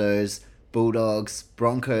 Rabbitohs, Bulldogs,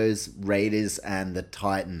 Broncos, Raiders, and the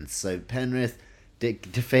Titans. So Penrith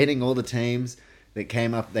defeating all the teams that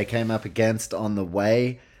they came up against on the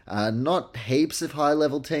way. Not heaps of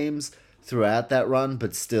high-level teams throughout that run,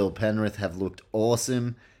 but still, Penrith have looked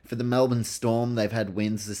awesome. For the Melbourne Storm, they've had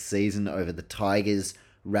wins this season over the Tigers,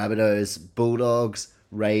 Rabbitohs, Bulldogs,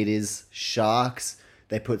 Raiders, Sharks.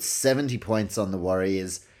 They put 70 points on the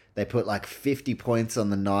Warriors. They put like 50 points on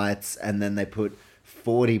the Knights, and then they put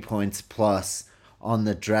 40 points plus on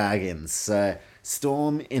the Dragons. So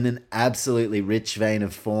Storm in an absolutely rich vein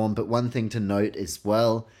of form. But one thing to note as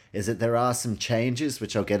well is that there are some changes,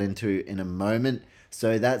 which I'll get into in a moment.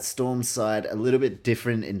 So that Storm side, a little bit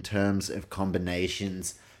different in terms of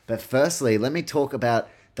combinations. But firstly, let me talk about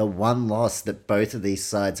the one loss that both of these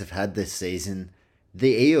sides have had this season. The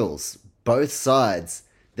Eels, both sides,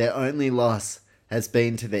 their only loss has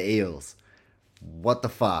been to the Eels. What the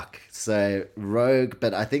fuck? So, rogue,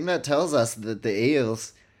 but I think that tells us that the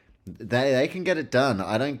Eels, they can get it done.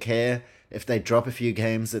 I don't care if they drop a few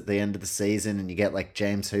games at the end of the season and you get like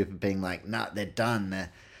James Hooper being like, nah, they're done.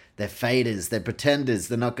 They're faders. They're pretenders.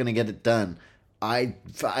 They're not going to get it done.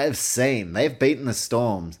 I've seen they've beaten the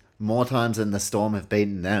Storms more times than the Storm have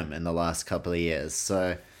beaten them in the last couple of years.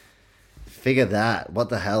 So figure that. What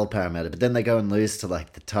the hell, Parramatta? But then they go and lose to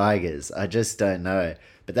like the Tigers. I just don't know.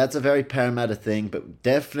 But that's a very Parramatta thing. But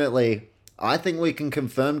definitely, I think we can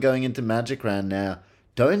confirm going into Magic Round now.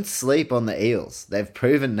 Don't sleep on the Eels. They've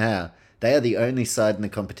proven now they are the only side in the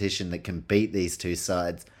competition that can beat these two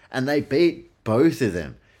sides. And they beat both of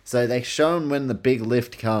them. So they've shown when the big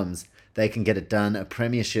lift comes, they can get it done. A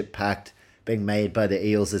premiership pact being made by the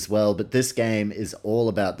Eels as well. But this game is all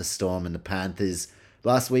about the Storm and the Panthers.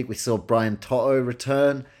 Last week we saw Brian To'o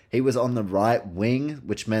return. He was on the right wing,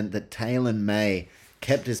 which meant that Taylor May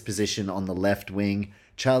kept his position on the left wing.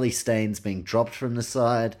 Charlie Staines being dropped from the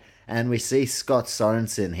side. And we see Scott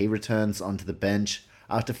Sorensen. He returns onto the bench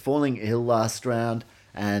after falling ill last round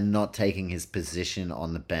and not taking his position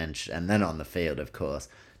on the bench. And then on the field, of course.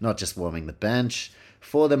 Not just warming the bench.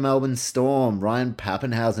 For the Melbourne Storm, Ryan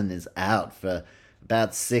Pappenhausen is out for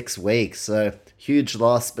about 6 weeks. So, huge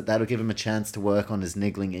loss, but that'll give him a chance to work on his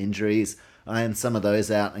niggling injuries, iron some of those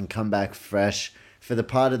out, and come back fresh for the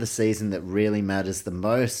part of the season that really matters the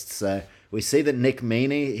most. So, we see that Nick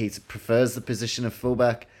Meaney, he prefers the position of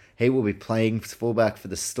fullback. He will be playing fullback for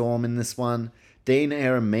the Storm in this one. Dean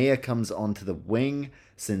Aramea comes onto the wing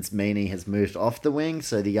since Meaney has moved off the wing.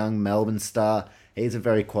 So, the young Melbourne star, he's a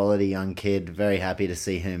very quality young kid. Very happy to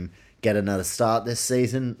see him get another start this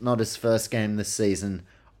season. Not his first game this season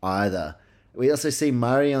either. We also see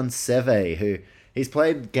Marion Seve, who he's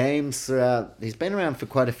played games throughout. He's been around for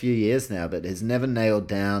quite a few years now, but has never nailed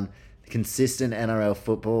down consistent NRL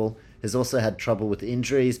football. Has also had trouble with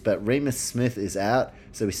injuries, but Remus Smith is out.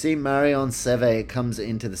 So we see Marion Seve comes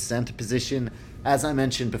into the centre position. As I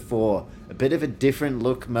mentioned before, a bit of a different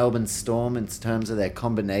look Melbourne Storm in terms of their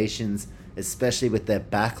combinations, especially with their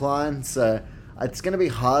backline. So it's going to be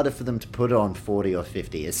harder for them to put on 40 or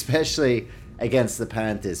 50, especially against the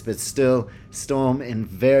Panthers. But still, Storm in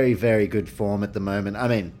very, very good form at the moment. I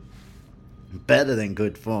mean, better than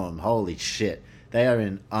good form. Holy shit. They are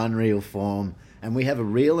in unreal form. And we have a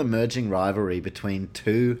real emerging rivalry between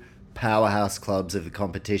two powerhouse clubs of the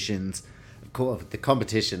competitions. Of course, the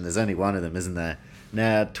competition, there's only one of them, isn't there?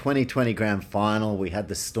 Now, 2020 Grand Final, we had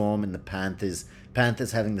the Storm and the Panthers.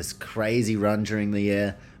 Panthers having this crazy run during the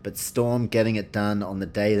year, but Storm getting it done on the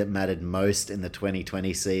day that mattered most in the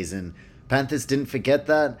 2020 season. Panthers didn't forget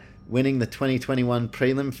that, winning the 2021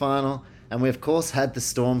 prelim final. And we, of course, had the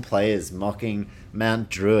Storm players mocking Mount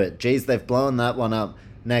Druitt. Geez, they've blown that one up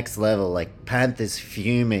next level. Like, Panthers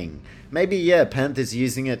fuming. Maybe, yeah, Panthers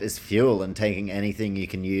using it as fuel and taking anything you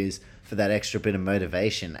can use for that extra bit of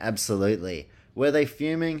motivation. Absolutely. Were they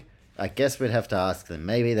fuming? I guess we'd have to ask them.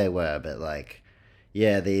 Maybe they were, but, like,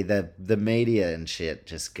 yeah, the media and shit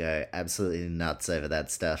just go absolutely nuts over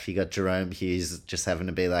that stuff. You got Jerome Hughes just having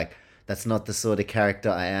to be like, that's not the sort of character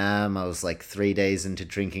I am. I was like 3 days into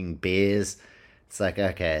drinking beers. It's like,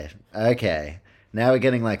 okay. Now we're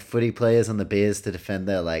getting like footy players on the beers to defend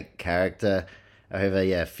their like character over,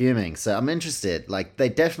 yeah, fuming. So I'm interested. Like, they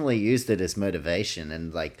definitely used it as motivation,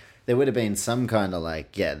 and like there would have been some kind of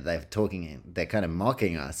like, yeah, they're kind of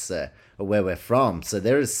mocking us or where we're from. So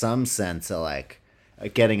there is some sense of like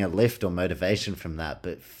getting a lift or motivation from that.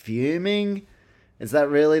 But fuming, is that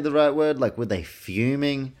really the right word? Like, were they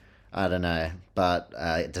fuming? I don't know, but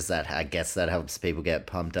I guess that helps people get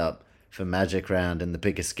pumped up for Magic Round and the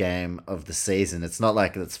biggest game of the season. It's not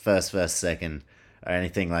like it's first, second, or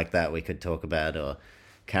anything like that we could talk about, or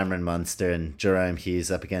Cameron Munster and Jerome Hughes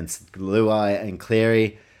up against Luai and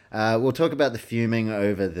Cleary. We'll talk about the fuming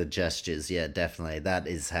over the gestures. Yeah, definitely. That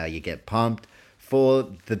is how you get pumped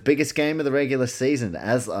for the biggest game of the regular season.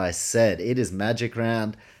 As I said, it is Magic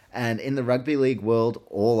Round. And in the rugby league world,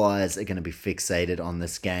 all eyes are going to be fixated on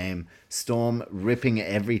this game. Storm ripping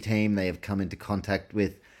every team they have come into contact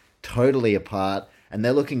with totally apart. And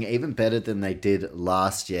they're looking even better than they did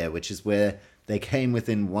last year, which is where they came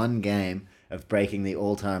within one game of breaking the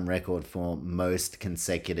all-time record for most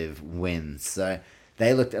consecutive wins. So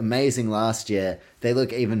they looked amazing last year. They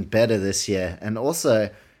look even better this year. And also,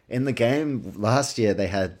 in the game last year, they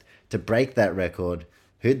had to break that record.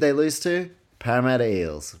 Who'd they lose to? Parramatta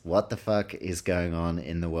Eels. What the fuck is going on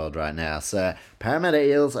in the world right now? So, Parramatta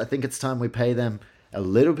Eels, I think it's time we pay them a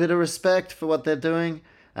little bit of respect for what they're doing.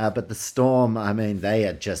 But the Storm, I mean, they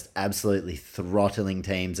are just absolutely throttling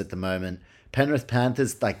teams at the moment. Penrith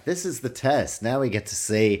Panthers, like, this is the test. Now we get to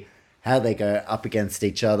see how they go up against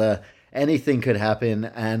each other. Anything could happen.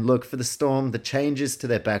 And look, for the Storm, the changes to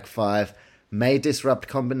their back five may disrupt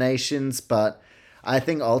combinations, but I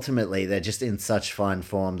think ultimately they're just in such fine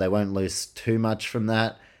form. They won't lose too much from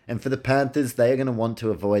that. And for the Panthers, they are going to want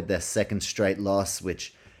to avoid their second straight loss,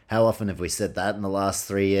 which, how often have we said that in the last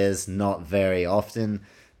 3 years? Not very often.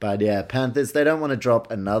 But yeah, Panthers, they don't want to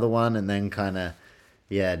drop another one and then kind of,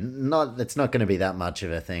 yeah, it's not going to be that much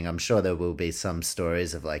of a thing. I'm sure there will be some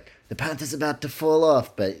stories of like, the Panthers about to fall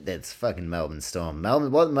off, but it's fucking Melbourne Storm.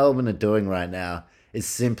 What Melbourne are doing right now is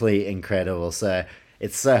simply incredible. So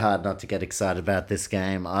it's so hard not to get excited about this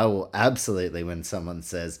game. I will absolutely, when someone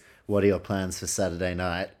says, what are your plans for Saturday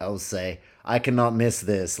night? I'll say, I cannot miss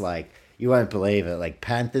this. Like, you won't believe it. Like,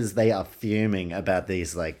 Panthers, they are fuming about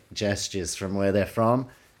these, like, gestures from where they're from.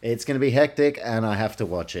 It's going to be hectic, and I have to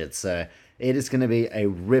watch it. So it is going to be a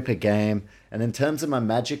ripper game. And in terms of my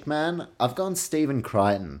Magic Man, I've gone Stephen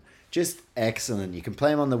Crichton. Just excellent. You can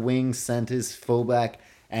play him on the wings, centres, fullback,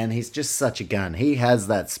 and he's just such a gun. He has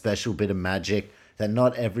that special bit of magic that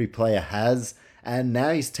not every player has, and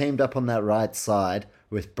now he's teamed up on that right side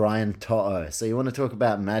with Brian To'o. So you want to talk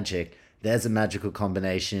about magic, there's a magical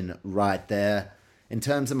combination right there. In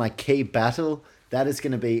terms of my key battle, that is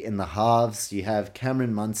going to be in the halves. You have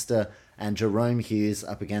Cameron Munster and Jerome Hughes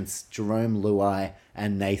up against Jerome Luai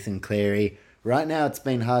and Nathan Cleary. Right now it's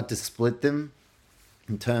been hard to split them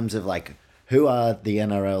in terms of like who are the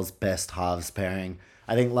NRL's best halves pairing.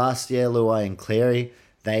 I think last year Luai and Cleary,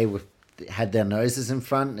 had their noses in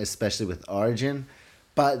front, especially with Origin.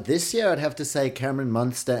 But this year, I'd have to say Cameron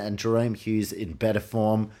Munster and Jerome Hughes in better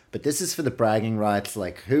form. But this is for the bragging rights.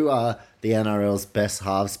 Like, who are the NRL's best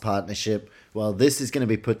halves partnership? Well, this is going to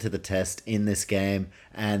be put to the test in this game.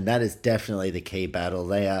 And that is definitely the key battle.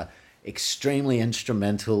 They are extremely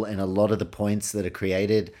instrumental in a lot of the points that are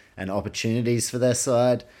created and opportunities for their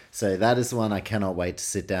side. So that is one I cannot wait to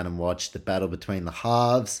sit down and watch. The battle between the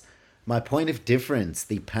halves. My point of difference,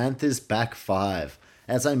 the Panthers' back five.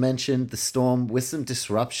 As I mentioned, the Storm with some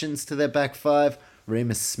disruptions to their back five.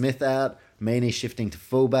 Remus Smith out, Meaney shifting to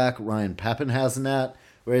fullback, Ryan Pappenhausen out.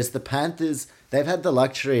 Whereas the Panthers, they've had the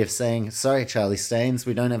luxury of saying, sorry, Charlie Staines,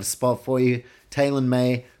 we don't have a spot for you. Taylor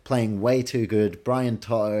May playing way too good. Brian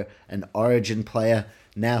Toto, an Origin player,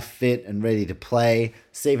 now fit and ready to play.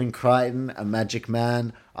 Stephen Crichton, a magic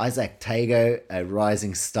man. Isaac Tago, a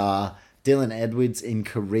rising star. Dylan Edwards in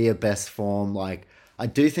career best form. Like, I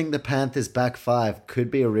do think the Panthers back five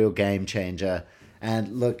could be a real game changer.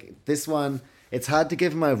 And look, this one, it's hard to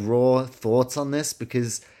give my raw thoughts on this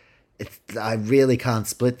because I really can't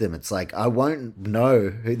split them. It's like I won't know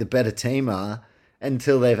who the better team are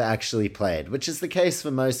until they've actually played, which is the case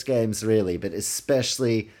for most games really, but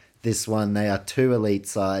especially this one. They are two elite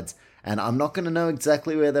sides, and I'm not going to know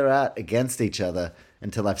exactly where they're at against each other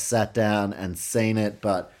until I've sat down and seen it.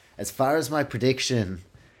 But as far as my prediction,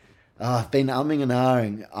 I've been umming and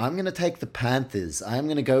ahhing. I'm going to take the Panthers. I'm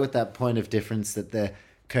going to go with that point of difference that the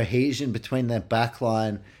cohesion between their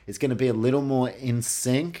backline is going to be a little more in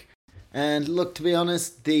sync. And look, to be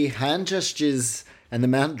honest, the hand gestures and the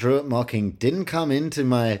Mount Druitt mocking didn't come into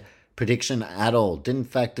my prediction at all. Didn't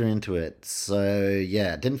factor into it. So,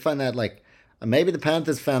 yeah, didn't find that, like, maybe the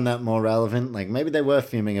Panthers found that more relevant. Like, maybe they were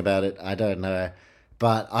fuming about it. I don't know.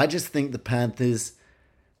 But I just think the Panthers,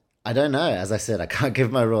 I don't know. As I said, I can't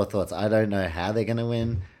give my raw thoughts. I don't know how they're going to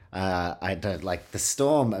win. I don't, like, the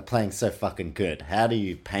Storm are playing so fucking good. How do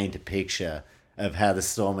you paint a picture of how the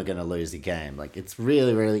Storm are going to lose a game? Like, it's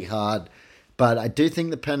really, really hard. But I do think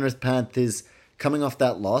the Penrith Panthers, coming off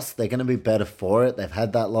that loss, they're going to be better for it. They've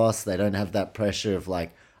had that loss. They don't have that pressure of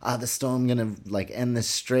like, the Storm going to like end this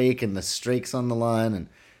streak and the streak's on the line. And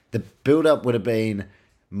the build-up would have been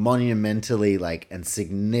monumentally like and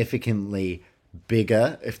significantly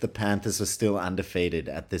bigger if the Panthers were still undefeated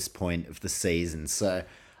at this point of the season. So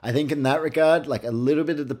I think in that regard, like a little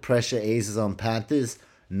bit of the pressure eases on Panthers,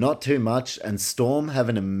 not too much. And Storm have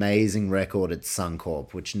an amazing record at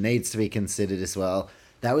Suncorp, which needs to be considered as well.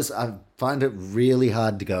 I find it really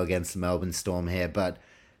hard to go against the Melbourne Storm here, but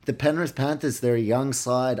the Penrith Panthers, they're a young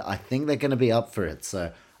side. I think they're going to be up for it.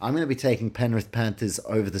 So I'm going to be taking Penrith Panthers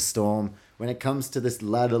over the Storm. When it comes to this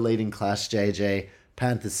ladder leading clash, JJ,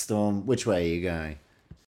 Panthers Storm, which way are you going?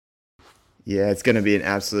 Yeah, it's going to be an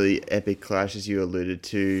absolutely epic clash, as you alluded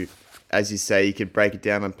to. As you say, you could break it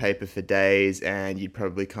down on paper for days and you'd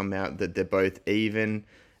probably come out that they're both even.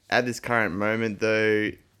 At this current moment,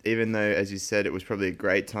 though, even though, as you said, it was probably a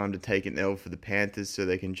great time to take an L for the Panthers so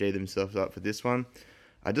they can G themselves up for this one,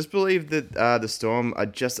 I just believe that the Storm are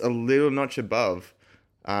just a little notch above.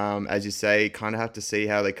 As you say, kind of have to see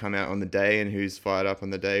how they come out on the day and who's fired up on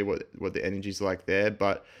the day, what the energy's like there.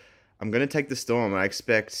 But I'm going to take the Storm. I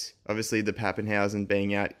expect, obviously, the Pappenhausen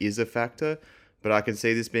being out is a factor, but I can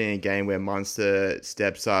see this being a game where Munster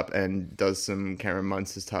steps up and does some Cameron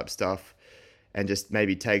Munsters type stuff and just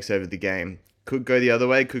maybe takes over the game. Could go the other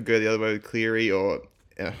way with Cleary or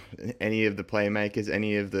any of the playmakers,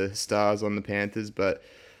 any of the stars on the Panthers,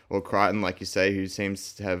 or Crichton, like you say, who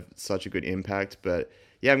seems to have such a good impact. But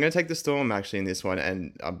yeah, I'm going to take the Storm actually in this one,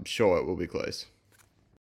 and I'm sure it will be close.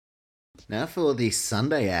 Now for the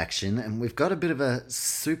Sunday action, and we've got a bit of a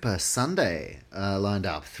super Sunday lined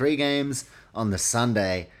up. 3 games on the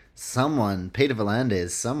Sunday. Peter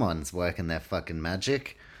V'landys, someone's working their fucking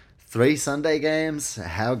magic. 3 Sunday games,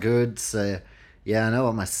 how good. So yeah, I know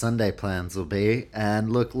what my Sunday plans will be.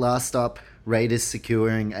 And look, last up, Raiders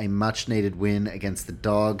securing a much needed win against the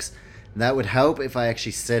Dogs. That would help if I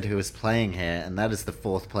actually said who was playing here, and that is the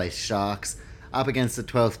 4th place Sharks up against the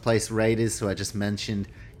 12th place Raiders, who I just mentioned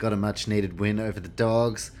got a much needed win over the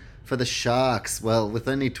Dogs. For the Sharks, well, with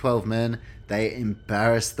only 12 men, they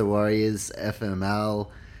embarrassed the Warriors, FML.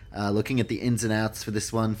 Looking at the ins and outs for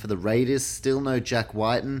this one, for the Raiders, still no Jack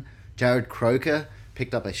Whiten. Jared Croker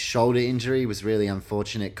picked up a shoulder injury, was really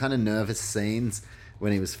unfortunate. Kind of nervous scenes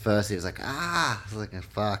when he was like, I was like,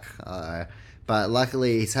 fuck. But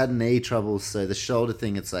luckily, he's had knee troubles, so the shoulder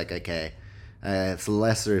thing, it's like, okay, it's the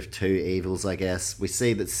lesser of 2 evils, I guess. We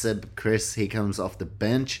see that Seb Chris, he comes off the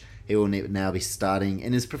bench. He will now be starting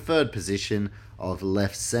in his preferred position of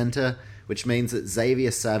left centre, which means that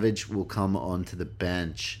Xavier Savage will come onto the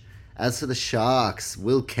bench. As for the Sharks,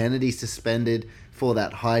 Will Kennedy suspended for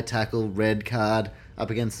that high tackle red card up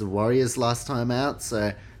against the Warriors last time out.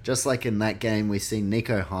 So just like in that game, we see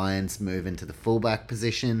Nico Hines move into the fullback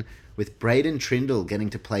position, with Braden Trindle getting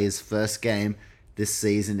to play his first game this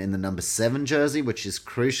season in the number 7 jersey, which is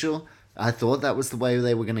crucial. I thought that was the way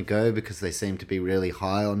they were going to go because they seem to be really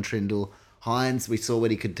high on Trindle. Hines, we saw what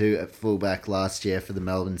he could do at fullback last year for the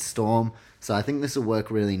Melbourne Storm, so I think this will work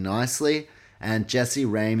really nicely. And Jesse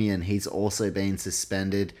Ramian, he's also been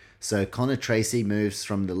suspended, so Connor Tracy moves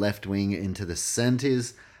from the left wing into the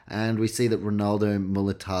centres. and we see that Ronaldo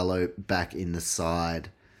Mulatalo back in the side.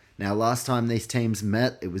 Now, last time these teams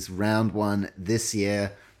met, it was round 1 this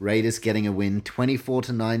year. Raiders getting a win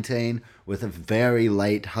 24-19 with a very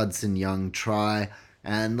late Hudson Young try.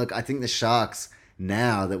 And look, I think the Sharks,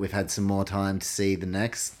 now that we've had some more time to see the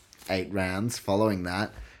next 8 rounds following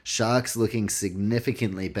that, Sharks looking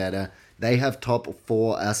significantly better. They have top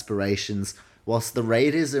 4 aspirations, whilst the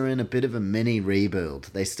Raiders are in a bit of a mini rebuild.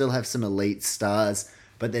 They still have some elite stars,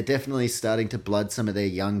 but they're definitely starting to blood some of their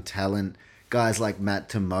young talent. Guys like Matt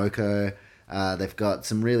Tomoko. They've got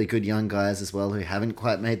some really good young guys as well who haven't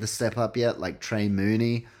quite made the step up yet, like Trey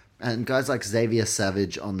Mooney, and guys like Xavier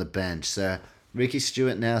Savage on the bench. So Ricky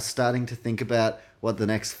Stewart now starting to think about what the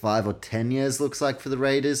next 5 or 10 years looks like for the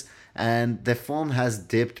Raiders, and their form has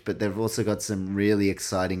dipped, but they've also got some really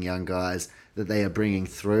exciting young guys that they are bringing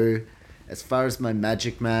through. As far as my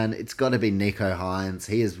Magic Man, it's got to be Nico Hines.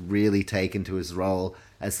 He has really taken to his role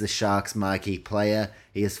as the Sharks' marquee player.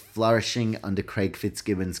 He is flourishing under Craig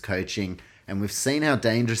Fitzgibbon's coaching, and we've seen how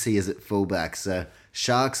dangerous he is at fullback. So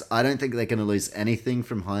Sharks, I don't think they're going to lose anything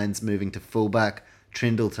from Hines moving to fullback,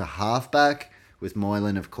 Trindle to halfback, with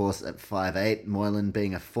Moylan, of course, at 5'8", Moylan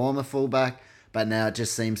being a former fullback, but now it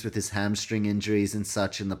just seems with his hamstring injuries and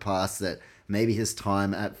such in the past that maybe his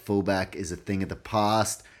time at fullback is a thing of the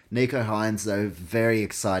past. Nico Hines, though, very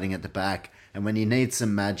exciting at the back, and when you need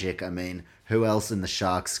some magic, I mean, who else in the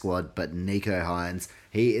Sharks squad but Nico Hines?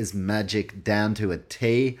 He is magic down to a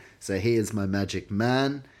T, so he is my Magic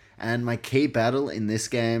Man. And my key battle in this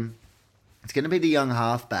game, it's going to be the young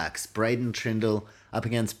halfbacks, Braden Trindle up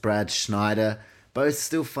against Brad Schneider, both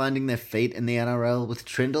still finding their feet in the NRL, with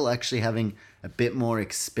Trindle actually having a bit more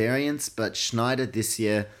experience, but Schneider this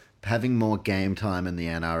year having more game time in the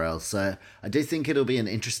NRL. So I do think it'll be an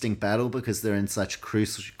interesting battle because they're in such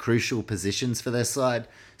crucial positions for their side.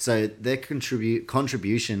 So their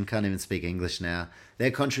contribution, can't even speak English now,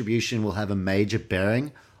 their contribution will have a major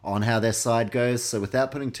bearing on how their side goes. So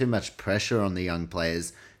without putting too much pressure on the young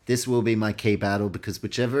players, this will be my key battle, because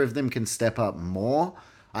whichever of them can step up more,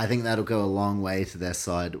 I think that'll go a long way to their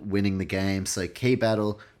side winning the game. So key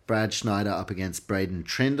battle, Brad Schneider up against Braden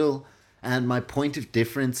Trindle. And my point of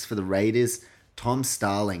difference for the Raiders, Tom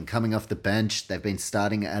Starling coming off the bench. They've been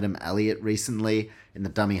starting Adam Elliott recently in the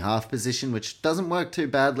dummy half position, which doesn't work too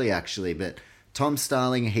badly actually. But Tom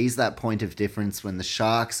Starling, he's that point of difference when the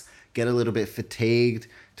Sharks get a little bit fatigued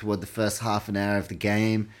toward the first half an hour of the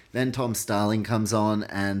game. Then Tom Starling comes on,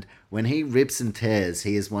 and when he rips and tears,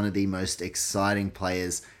 he is one of the most exciting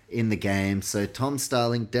players in the game. So Tom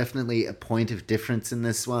Starling, definitely a point of difference in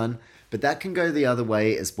this one. But that can go the other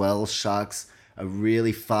way as well. Sharks, a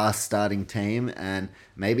really fast starting team, and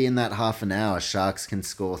maybe in that half an hour, Sharks can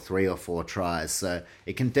score 3 or 4 tries. So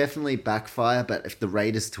it can definitely backfire, but if the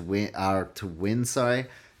Raiders are to win,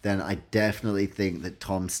 then I definitely think that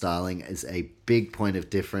Tom Starling is a big point of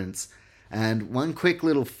difference. And one quick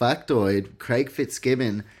little factoid, Craig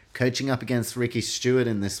Fitzgibbon coaching up against Ricky Stewart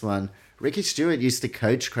in this one. Ricky Stewart used to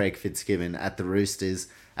coach Craig Fitzgibbon at the Roosters,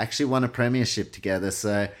 actually won a premiership together,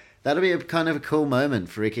 so that'll be a kind of a cool moment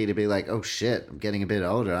for Ricky to be like, oh shit, I'm getting a bit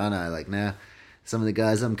older, aren't I? Like now, some of the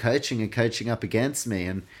guys I'm coaching are coaching up against me.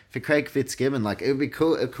 And for Craig Fitzgibbon, like it would be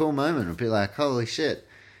a cool moment. It'd be like, holy shit.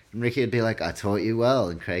 And Ricky would be like, I taught you well.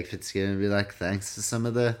 And Craig Fitzgibbon would be like, thanks for some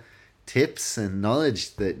of the tips and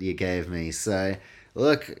knowledge that you gave me. So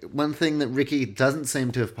look, one thing that Ricky doesn't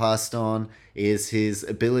seem to have passed on is his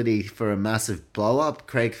ability for a massive blow up.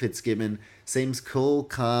 Craig Fitzgibbon seems cool,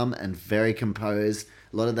 calm, and very composed.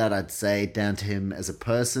 A lot of that, I'd say, down to him as a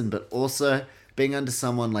person, but also being under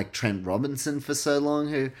someone like Trent Robinson for so long,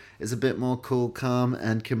 who is a bit more cool, calm,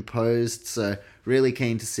 and composed. So really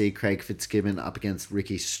keen to see Craig Fitzgibbon up against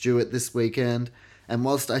Ricky Stewart this weekend. And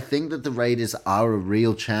whilst I think that the Raiders are a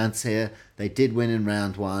real chance here, they did win in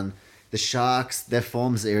round 1. The Sharks, their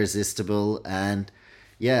form's irresistible, and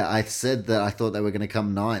yeah, I said that I thought they were going to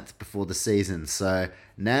come 9th before the season. So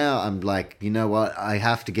now I'm like, you know what? I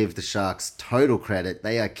have to give the Sharks total credit.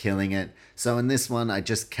 They are killing it. So in this one, I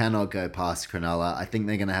just cannot go past Cronulla. I think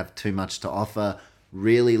they're going to have too much to offer.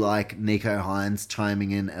 Really like Nico Hines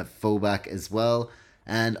chiming in at fullback as well.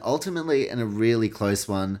 And ultimately, in a really close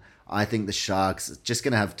one, I think the Sharks are just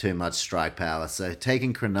going to have too much strike power. So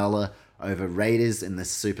taking Cronulla over Raiders in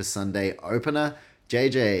this Super Sunday opener.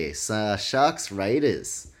 JJ, Sharks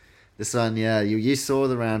Raiders. This one, yeah, you saw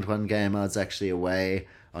the round 1 game. I was actually away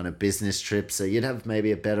on a business trip, so you'd have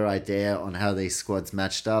maybe a better idea on how these squads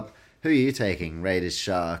matched up. Who are you taking, Raiders,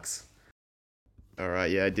 Sharks? All right,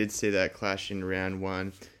 yeah, I did see that clash in round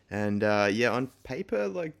 1. And yeah, on paper,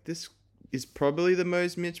 like this is probably the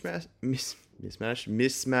most mismatched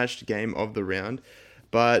game of the round.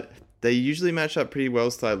 but they usually match up pretty well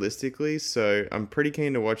stylistically, so I'm pretty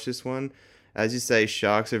keen to watch this one. As you say,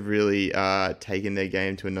 Sharks have really taken their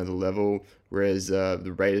game to another level, whereas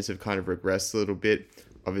the Raiders have kind of regressed a little bit.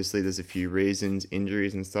 Obviously, there's a few reasons,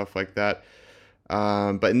 injuries and stuff like that.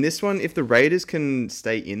 But in this one, if the Raiders can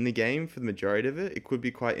stay in the game for the majority of it, it could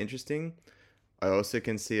be quite interesting. I also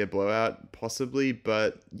can see a blowout, possibly,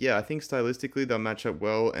 but yeah, I think stylistically they'll match up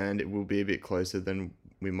well, and it will be a bit closer than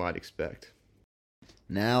we might expect.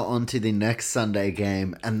 Now on to the next Sunday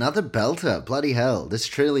game. Another belter. Bloody hell. This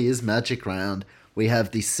truly is Magic Round. We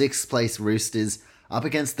have the 6th place Roosters up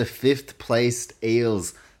against the 5th placed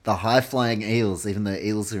Eels. The high-flying Eels, even though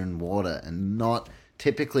Eels are in water and not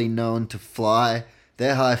typically known to fly.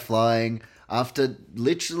 They're high-flying after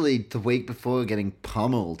literally the week before getting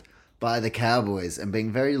pummeled by the Cowboys and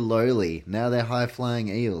being very lowly. Now they're high-flying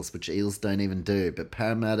Eels, which Eels don't even do. But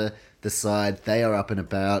Parramatta, the side, they are up and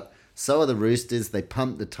about. So are the Roosters. They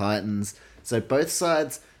pumped the Titans. So both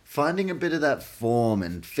sides finding a bit of that form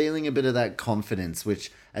and feeling a bit of that confidence,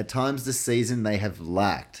 which at times this season they have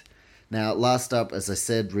lacked. Now, last up, as I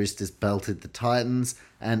said, Roosters belted the Titans,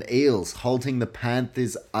 and Eels halting the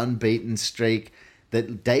Panthers' unbeaten streak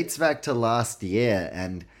that dates back to last year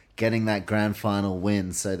and getting that grand final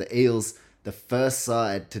win. So the Eels, the first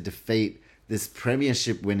side to defeat this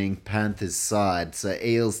premiership winning Panthers side. So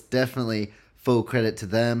Eels, definitely full credit to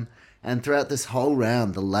them. And throughout this whole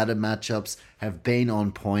round, the ladder matchups have been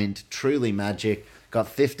on point. Truly magic. Got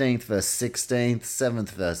 15th versus 16th, 7th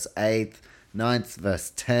versus 8th, 9th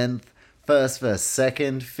versus 10th, 1st versus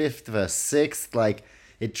 2nd, 5th versus 6th. Like,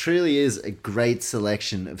 it truly is a great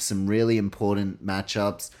selection of some really important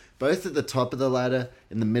matchups, both at the top of the ladder,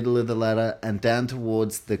 in the middle of the ladder, and down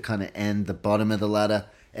towards the kind of end, the bottom of the ladder.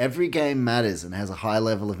 Every game matters and has a high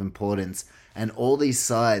level of importance, and all these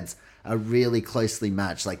sides are really closely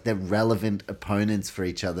matched. Like, they're relevant opponents for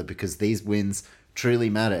each other because these wins truly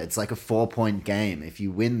matter. It's like a 4-point game. If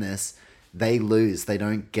you win this, they lose. They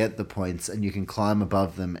don't get the points, and you can climb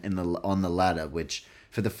above them on the ladder, which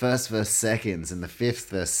for the 1st versus 2nds and the 5th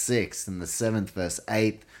versus 6th and the 7th versus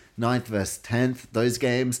 8th, 9th versus 10th, those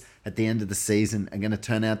games at the end of the season are going to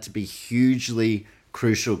turn out to be hugely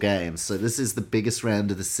crucial games. So this is the biggest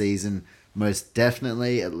round of the season, most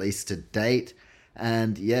definitely, at least to date.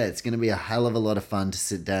 And yeah, it's going to be a hell of a lot of fun to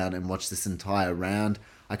sit down and watch this entire round.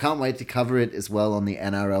 I can't wait to cover it as well on the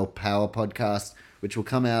NRL Power podcast, which will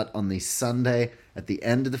come out on the Sunday at the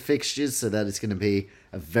end of the fixtures. So that is going to be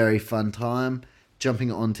a very fun time.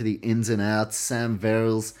 Jumping on to the ins and outs, Sam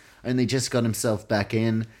Verrills only just got himself back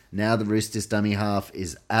in. Now the Roosters dummy half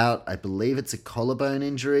is out. I believe it's a collarbone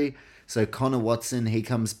injury. So Connor Watson, he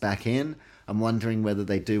comes back in. I'm wondering whether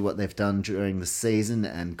they do what they've done during the season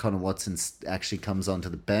and Connor Watson actually comes onto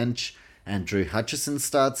the bench and Drew Hutchison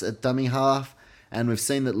starts at dummy half. And we've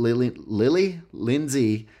seen that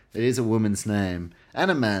Lindsay, it is a woman's name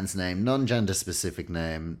and a man's name, non-gender specific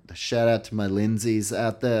name. Shout out to my Lindsays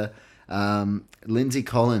out there. Lindsay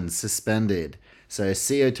Collins suspended. So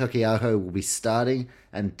Sio Tokiako will be starting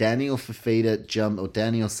and Daniel Saluka,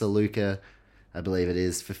 I believe it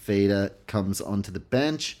is, Fafita comes onto the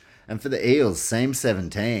bench. And for the Eels, same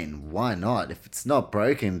 17. Why not? If it's not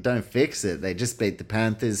broken, don't fix it. They just beat the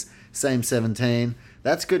Panthers, same 17.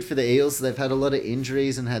 That's good for the Eels. They've had a lot of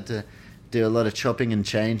injuries and had to do a lot of chopping and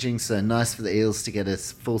changing. So nice for the Eels to get a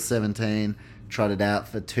full 17, trot it out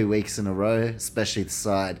for 2 weeks in a row, especially the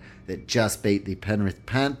side that just beat the Penrith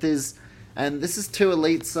Panthers. And this is two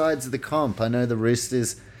elite sides of the comp. I know the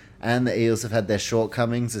Roosters and the Eels have had their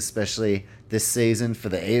shortcomings, especially this season for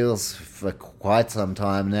the Eels for quite some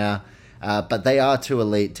time now. But they are two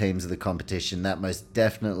elite teams of the competition. That most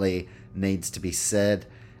definitely needs to be said.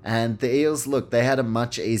 And the Eels, look, they had a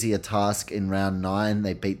much easier task in round 9.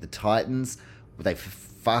 They beat the Titans. They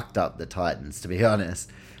fucked up the Titans, to be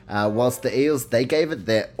honest. Whilst the Eels, they gave it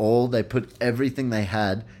their all. They put everything they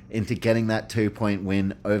had into getting that 2-point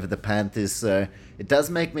win over the Panthers. So it does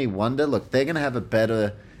make me wonder, look, they're going to have a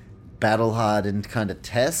better battle-hardened kind of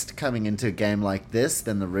test coming into a game like this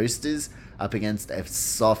than the Roosters up against a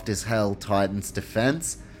soft-as-hell Titans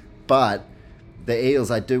defense. But the Eels,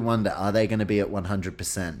 I do wonder, are they going to be at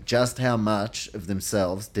 100%? Just how much of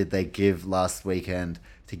themselves did they give last weekend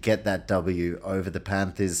to get that W over the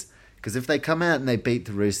Panthers? Because if they come out and they beat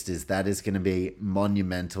the Roosters, that is going to be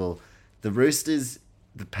monumental. The Roosters,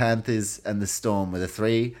 the Panthers, and the Storm were the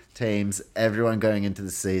three teams everyone going into the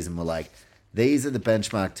season were like, these are the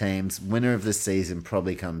benchmark teams. Winner of the season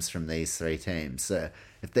probably comes from these three teams. So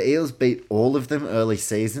if the Eels beat all of them early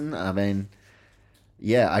season, I mean,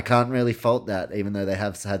 yeah, I can't really fault that, even though they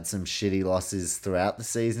have had some shitty losses throughout the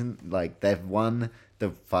season. Like, they've won the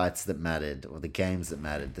fights that mattered or the games that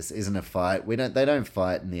mattered. This isn't a fight. They don't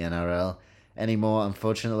fight in the NRL anymore,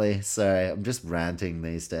 unfortunately. Sorry, I'm just ranting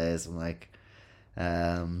these days. I'm like,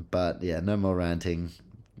 but yeah, no more ranting.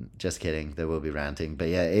 Just kidding. There will be ranting. But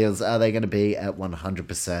yeah, Eels, are they going to be at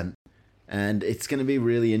 100%? And it's going to be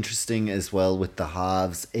really interesting as well with the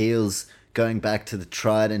halves. Eels going back to the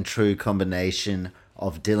tried and true combination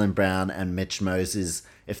of Dylan Brown and Mitch Moses.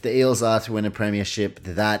 If the Eels are to win a premiership,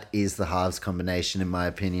 that is the halves combination in my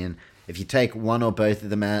opinion. If you take one or both of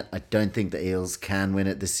them out, I don't think the Eels can win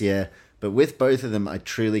it this year. But with both of them, I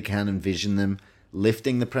truly can envision them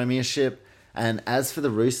lifting the premiership. And as for the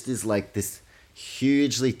Roosters, like this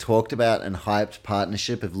hugely talked about and hyped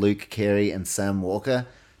partnership of Luke Carey and Sam Walker,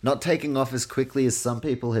 not taking off as quickly as some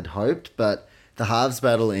people had hoped, but the halves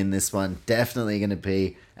battle in this one definitely going to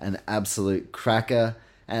be an absolute cracker.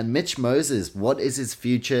 And Mitch Moses, what is his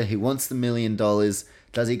future? He wants the $1 million.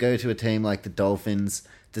 Does he go to a team like the Dolphins?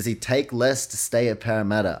 Does he take less to stay at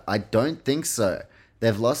Parramatta? I don't think so.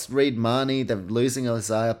 They've lost Reed Marnie. They're losing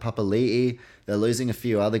Isaiah Papali'i. They're losing a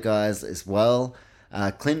few other guys as well.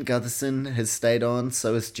 Clint Gutherson has stayed on.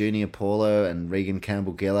 So has Junior Paulo and Regan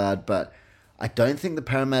Campbell-Gillard. But I don't think the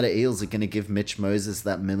Parramatta Eels are going to give Mitch Moses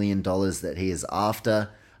that $1 million that he is after.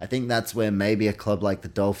 I think that's where maybe a club like the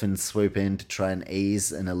Dolphins swoop in to try and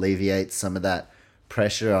ease and alleviate some of that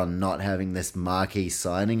pressure on not having this marquee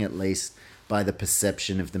signing, at least by the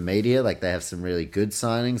perception of the media. Like, they have some really good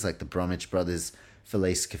signings, like the Bromwich brothers,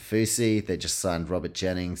 Felice Kafusi. They just signed Robert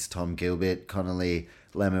Jennings, Tom Gilbert, Connolly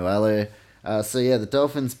Lemuelu. So yeah, the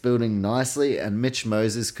Dolphins building nicely, and Mitch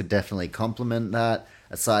Moses could definitely complement that.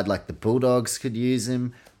 A side like the Bulldogs could use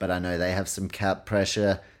him, but I know they have some cap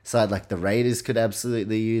pressure. A side like the Raiders could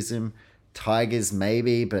absolutely use him. Tigers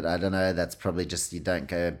maybe, but I don't know. That's probably just, you don't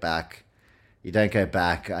go back,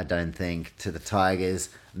 I don't think, to the Tigers.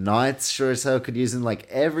 Knights sure as hell could use him. Like,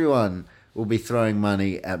 everyone will be throwing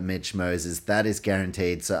money at Mitch Moses. That is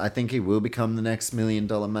guaranteed. So I think he will become the next $1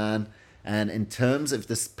 million man. And in terms of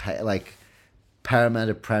this,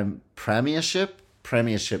 Parramatta Premiership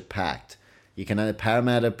Pact. You can know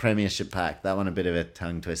Parramatta Premiership Pact. That one a bit of a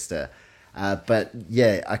tongue twister. But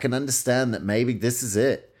yeah, I can understand that maybe this is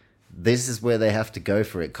it. This is where they have to go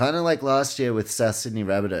for it. Kind of like last year with South Sydney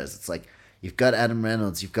Rabbitohs. It's like, you've got Adam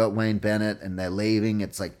Reynolds, you've got Wayne Bennett, and they're leaving.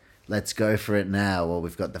 It's like, let's go for it now. Or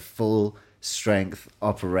we've got the full strength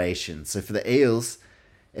operation. So for the Eels,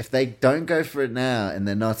 if they don't go for it now and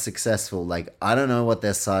they're not successful, like, I don't know what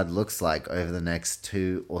their side looks like over the next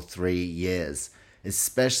 2 or 3 years,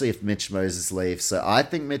 especially if Mitch Moses leaves. So I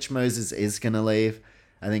think Mitch Moses is going to leave.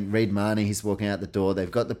 I think Reed Marnie, he's walking out the door. They've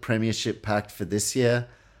got the Premiership Pact for this year.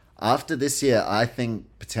 After this year, I think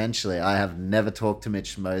potentially, I have never talked to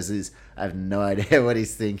Mitch Moses. I have no idea what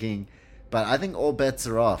he's thinking. But I think all bets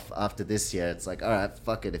are off after this year. It's like, all right,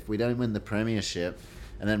 fuck it. If we don't win the Premiership,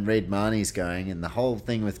 and then Reed Marnie's going, and the whole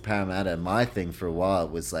thing with Parramatta, my thing for a while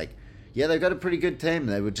was like, yeah, they've got a pretty good team.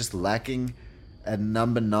 They were just lacking a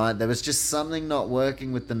number 9. There was just something not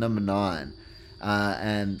working with the number 9.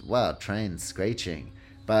 And, wow, train screeching.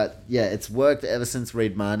 But, yeah, it's worked ever since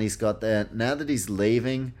Reed Marnie's got there. Now that he's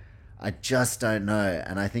leaving, I just don't know.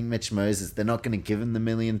 And I think Mitch Moses, they're not going to give him the $1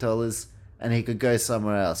 million, and he could go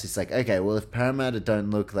somewhere else. He's like, okay, well, if Parramatta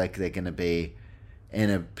don't look like they're going to be in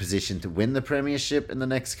a position to win the premiership in the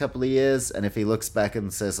next couple of years, and if he looks back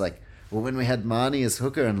and says, like, well, when we had Marnie as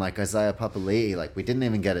hooker and, like, Isaiah Papali'i, like, we didn't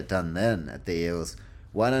even get it done then at the Eels.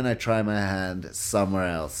 Why don't I try my hand somewhere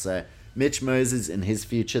else? So Mitch Moses in his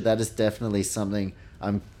future, that is definitely something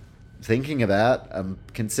I'm thinking about. I'm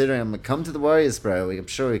considering. I'm like, come to the Warriors, bro. I'm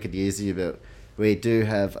sure we could use you, but we do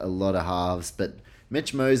have a lot of halves. But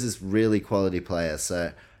Mitch Moses, really quality player.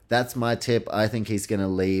 So that's my tip. I think he's going to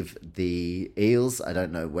leave the Eels. I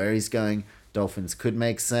don't know where he's going. Dolphins could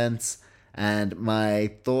make sense. And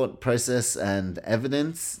my thought process and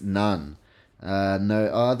evidence, none.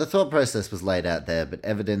 No, the thought process was laid out there, but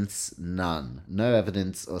evidence, none. No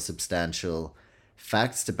evidence or substantial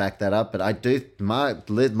facts to back that up. But I do mark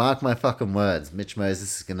my fucking words. Mitch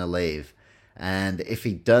Moses is going to leave. And if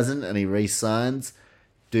he doesn't and he re-signs,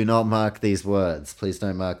 do not mark these words. Please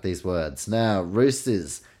don't mark these words. Now,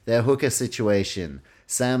 Roosters, their hooker situation.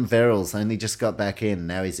 Sam Verrills only just got back in.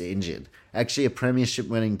 Now he's injured. Actually, a premiership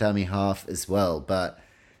winning dummy half as well. But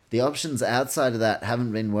the options outside of that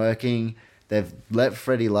haven't been working. They've let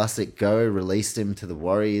Freddie Lussick go, released him to the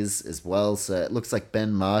Warriors as well. So it looks like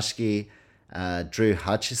Ben Marshke, Drew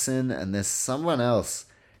Hutchison, and there's someone else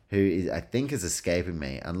who I think is escaping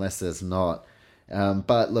me, unless there's not.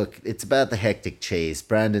 But look, it's about the hectic cheese.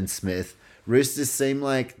 Brandon Smith. Roosters seem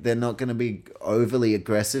like they're not going to be overly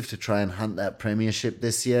aggressive to try and hunt that premiership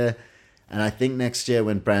this year. And I think next year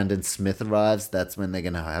when Brandon Smith arrives, that's when they're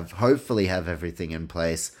going to hopefully have everything in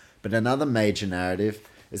place. But another major narrative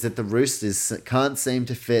is that the Roosters can't seem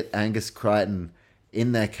to fit Angus Crichton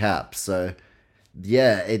in their cap. So,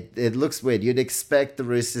 yeah, it looks weird. You'd expect the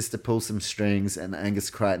Roosters to pull some strings and Angus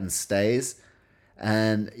Crichton stays.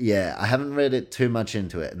 And, yeah, I haven't read it too much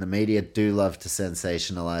into it. And the media do love to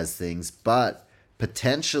sensationalize things. But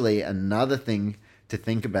potentially another thing to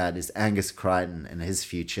think about is Angus Crichton and his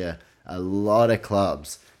future. A lot of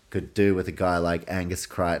clubs could do with a guy like Angus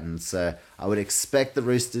Crichton. So I would expect the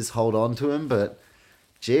Roosters hold on to him, but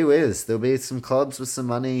gee whiz, there'll be some clubs with some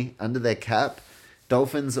money under their cap.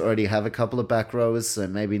 Dolphins already have a couple of back rowers, so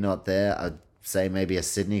maybe not there. I'd say maybe a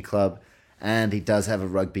Sydney club. And he does have a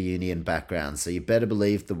rugby union background, so you better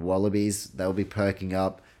believe the Wallabies, they'll be perking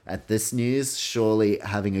up at this news, surely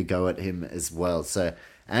having a go at him as well. So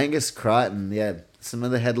Angus Crichton, yeah, some of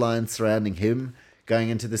the headlines surrounding him going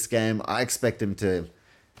into this game, I expect him to,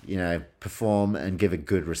 perform and give a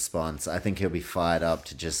good response. I think he'll be fired up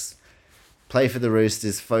to just play for the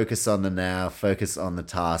Roosters, focus on the now, focus on the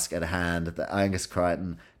task at hand. The Angus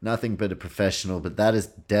Crichton, nothing but a professional, but that is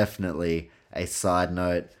definitely a side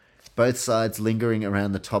note. Both sides lingering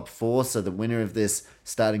around the top four, so the winner of this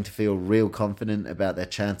starting to feel real confident about their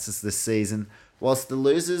chances this season. Whilst the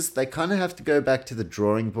losers, they kind of have to go back to the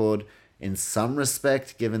drawing board in some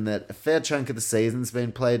respect, given that a fair chunk of the season's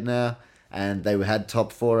been played now, and they had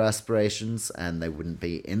top four aspirations, and they wouldn't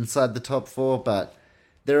be inside the top four, but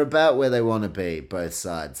they're about where they want to be, both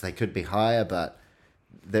sides. They could be higher, but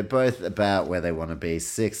they're both about where they want to be,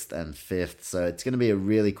 6th and 5th, so it's going to be a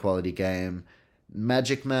really quality game.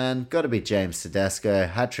 Magic Man, got to be James Tedesco,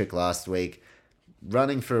 hat-trick last week,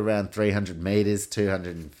 running for around 300 metres,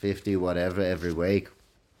 250, whatever, every week.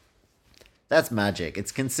 That's magic.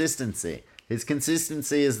 It's consistency. His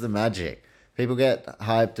consistency is the magic. People get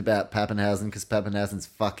hyped about Pappenhausen because Pappenhausen's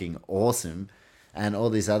fucking awesome and all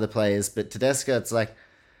these other players. But Tedesco, it's like,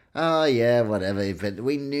 oh, yeah, whatever. But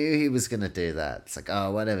we knew he was going to do that. It's like,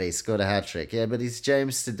 oh, whatever. He scored a hat-trick. Yeah, but he's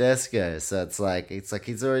James Tedesco. So it's like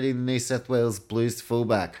he's already the New South Wales Blues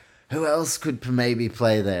fullback. Who else could maybe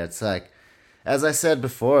play there? It's like, as I said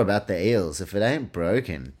before about the Eels, if it ain't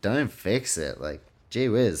broken, don't fix it. Like, gee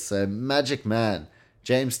whiz. So, Magic Man,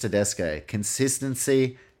 James Tedesco.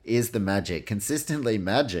 Consistency is the magic. Consistently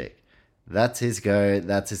magic. That's his go.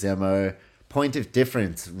 That's his MO. Point of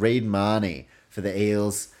difference, Reid Marnie for the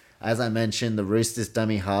Eels. As I mentioned, the Roosters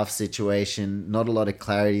dummy half situation. Not a lot of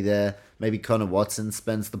clarity there. Maybe Connor Watson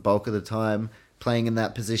spends the bulk of the time playing in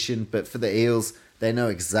that position. But for the Eels, they know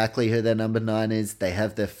exactly who their number 9 is. They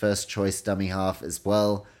have their first choice dummy half as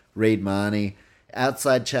well. Reid Marnie.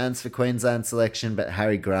 Outside chance for Queensland selection, but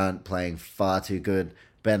Harry Grant playing far too good.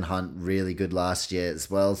 Ben Hunt really good last year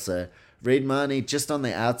as well. So Reid Marnie just on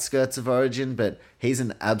the outskirts of Origin, but he's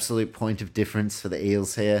an absolute point of difference for the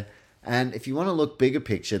Eels here. And if you want to look bigger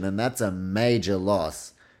picture, then that's a major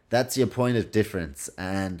loss. That's your point of difference.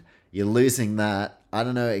 And you're losing that. I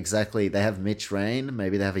don't know exactly. They have Mitch Rain.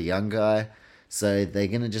 Maybe they have a young guy. So they're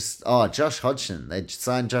going to just... Oh, Josh Hodgson. They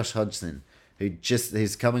signed Josh Hodgson,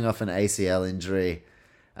 who's coming off an ACL injury.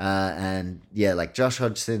 And yeah, like Josh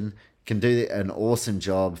Hodgson can do an awesome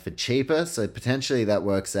job for cheaper. So potentially that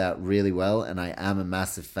works out really well. And I am a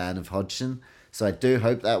massive fan of Hodgson. So I do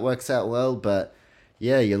hope that works out well. But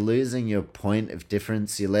yeah, you're losing your point of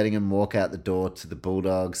difference. You're letting him walk out the door to the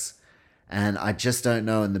Bulldogs. And I just don't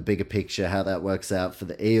know in the bigger picture how that works out for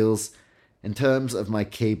the Eels. In terms of my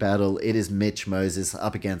key battle, it is Mitch Moses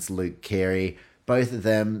up against Luke Keary. Both of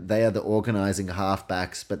them, they are the organising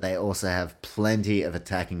halfbacks, but they also have plenty of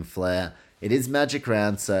attacking flair. It is Magic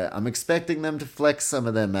Round, so I'm expecting them to flex some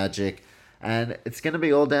of their magic. And it's going to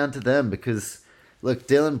be all down to them because, look,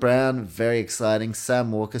 Dylan Brown, very exciting.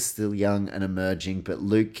 Sam Walker, still young and emerging. But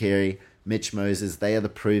Luke Keary, Mitch Moses, they are the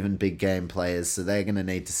proven big game players, so they're going to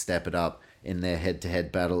need to step it up in their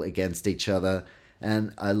head-to-head battle against each other.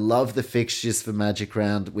 And I love the fixtures for Magic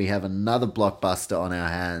Round. We have another blockbuster on our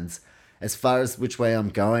hands. As far as which way I'm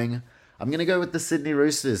going to go with the Sydney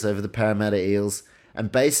Roosters over the Parramatta Eels.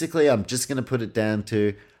 And basically, I'm just going to put it down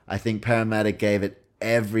to, I think Parramatta gave it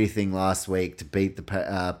everything last week to beat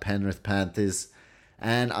the Penrith Panthers.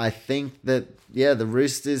 And I think that, yeah, the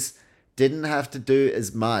Roosters didn't have to do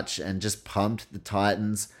as much and just pumped the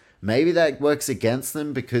Titans. Maybe that works against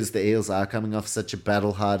them because the Eels are coming off such a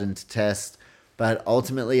battle-hardened test. But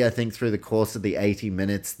ultimately, I think through the course of the 80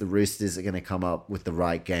 minutes, the Roosters are going to come up with the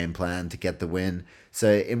right game plan to get the win.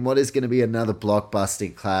 So in what is going to be another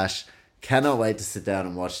blockbuster clash, cannot wait to sit down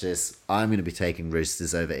and watch this. I'm going to be taking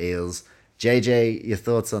Roosters over Eels. JJ, your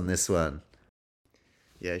thoughts on this one?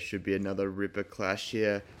 Yeah, it should be another ripper clash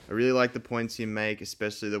here. I really like the points you make,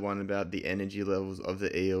 especially the one about the energy levels of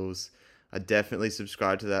the Eels. I definitely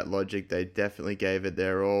subscribe to that logic. They definitely gave it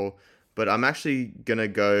their all. But I'm actually going to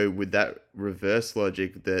go with that reverse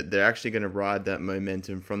logic that they're actually going to ride that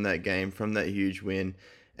momentum from that game, from that huge win.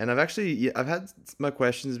 And I've had my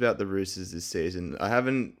questions about the Roosters this season. I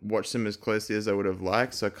haven't watched them as closely as I would have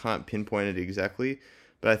liked, so I can't pinpoint it exactly.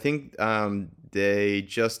 But I think they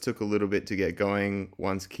just took a little bit to get going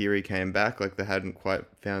once Kiri came back. Like they hadn't quite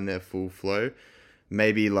found their full flow.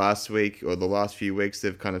 Maybe last week or the last few weeks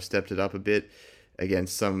they've kind of stepped it up a bit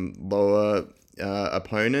against some lower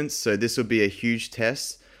opponents. So this will be a huge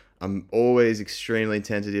test. I'm always extremely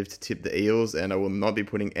tentative to tip the Eels, and I will not be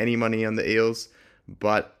putting any money on the Eels.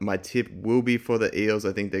 But my tip will be for the Eels.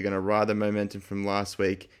 I think they're going to ride the momentum from last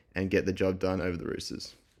week and get the job done over the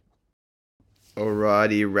Roosters.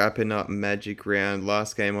 Alrighty, wrapping up Magic Round.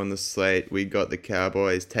 Last game on the slate, we got the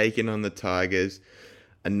Cowboys taking on the Tigers.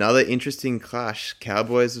 Another interesting clash.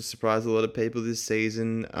 Cowboys have surprised a lot of people this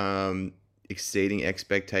season, exceeding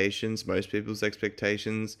expectations, most people's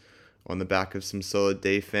expectations, on the back of some solid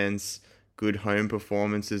defense, good home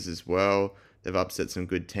performances as well. They've upset some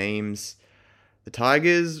good teams. The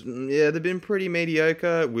Tigers, yeah, they've been pretty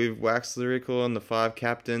mediocre. We've waxed lyrical on the 5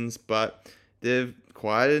 captains, but they've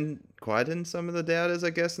quietened some of the doubters, I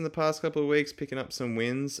guess, in the past couple of weeks, picking up some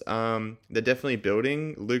wins. They're definitely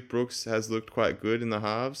building. Luke Brooks has looked quite good in the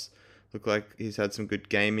halves. Looked like he's had some good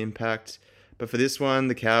game impact. But for this one,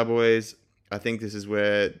 the Cowboys, I think this is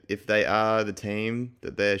where, if they are the team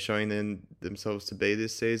that they're showing themselves to be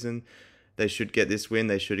this season, they should get this win.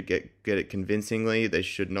 They should get it convincingly. They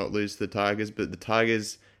should not lose to the Tigers. But the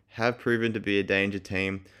Tigers have proven to be a danger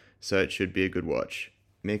team, so it should be a good watch.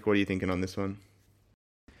 Mick, what are you thinking on this one?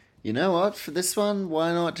 You know what? For this one,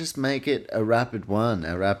 why not just make it a rapid one?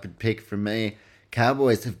 A rapid pick from me.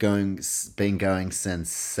 Cowboys have been going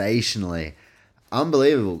sensationally.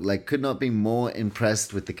 Unbelievable. Like, could not be more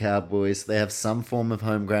impressed with the Cowboys. They have some form of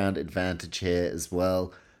home ground advantage here as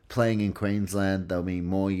well. Playing in Queensland, they'll be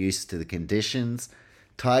more used to the conditions.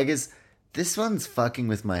 Tigers, this one's fucking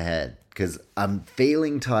with my head because I'm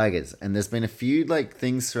feeling Tigers. And there's been a few like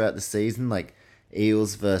things throughout the season, like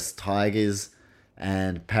Eels versus Tigers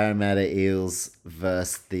and Parramatta Eels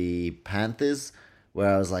versus the Panthers,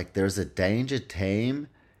 where I was like, there's a danger team,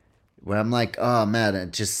 where I'm like, oh man,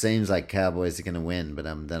 it just seems like Cowboys are going to win, but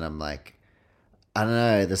then I'm like, I don't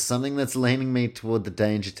know, there's something that's leaning me toward the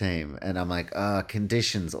danger team, and I'm like,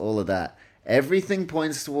 conditions, all of that. Everything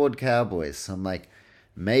points toward Cowboys, so I'm like,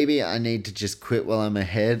 maybe I need to just quit while I'm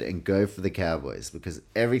ahead and go for the Cowboys, because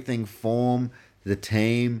everything, form, the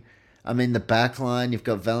team, I mean, the back line, you've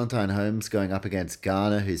got Valentine Holmes going up against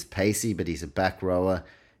Garner, who's pacey, but he's a back rower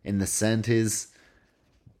in the centres.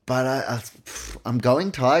 But I'm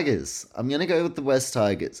going Tigers. I'm going to go with the West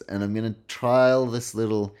Tigers, and I'm going to trial this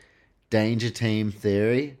little danger team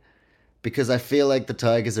theory because I feel like the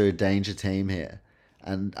Tigers are a danger team here.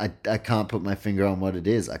 And I can't put my finger on what it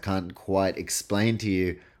is. I can't quite explain to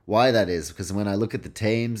you why that is, because when I look at the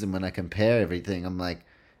teams and when I compare everything, I'm like,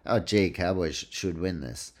 oh, gee, Cowboys should win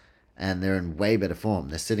this. And they're in way better form.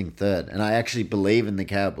 They're sitting third. And I actually believe in the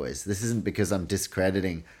Cowboys. This isn't because I'm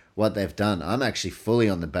discrediting what they've done. I'm actually fully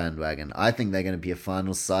on the bandwagon. I think they're going to be a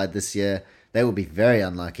finals side this year. They will be very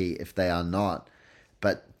unlucky if they are not.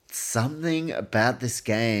 But something about this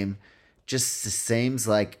game just seems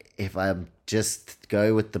like if I just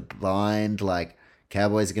go with the blind, like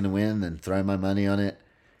Cowboys are going to win and throw my money on it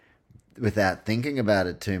without thinking about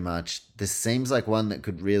it too much, this seems like one that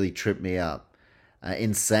could really trip me up.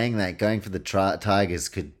 In saying that, going for the Tigers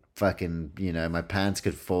could fucking, my pants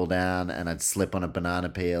could fall down and I'd slip on a banana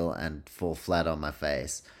peel and fall flat on my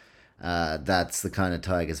face. That's the kind of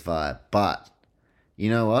Tigers vibe. But,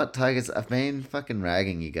 you know what, Tigers, I've been fucking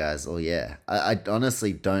ragging you guys all year. I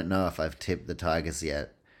honestly don't know if I've tipped the Tigers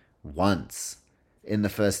yet once in the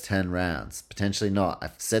first 10 rounds. Potentially not.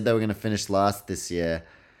 I've said they were going to finish last this year.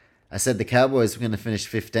 I said the Cowboys were going to finish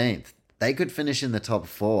 15th. They could finish in the top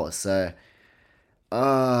 4, so...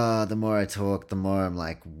 the more I talk, the more I'm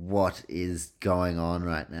like, what is going on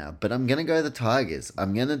right now? But I'm going to go the Tigers.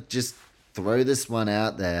 I'm going to just throw this one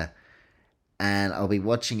out there and I'll be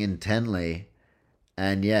watching intently.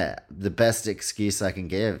 And yeah, the best excuse I can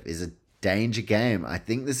give is a danger game. I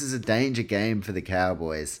think this is a danger game for the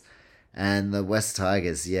Cowboys. And the West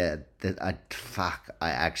Tigers, I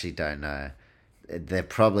actually don't know. They're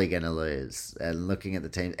probably going to lose. And looking at the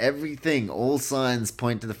team, all signs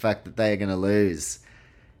point to the fact that they are going to lose.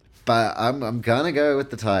 But I'm going to go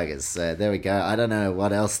with the Tigers. So there we go. I don't know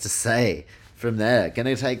what else to say from there.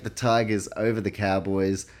 Going to take the Tigers over the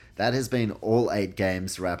Cowboys. that has been all 8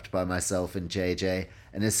 games wrapped by myself and JJ.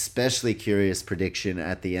 An especially curious prediction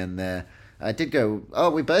at the end there. I did go,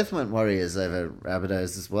 we both went Warriors over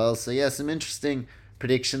Rabbitohs as well. So yeah, some interesting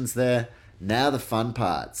predictions there. Now the fun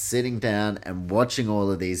part, sitting down and watching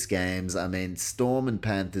all of these games. I mean, Storm and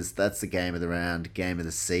Panthers, that's the game of the round, game of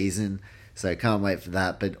the season. So I can't wait for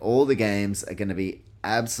that. But all the games are going to be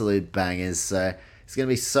absolute bangers. So it's going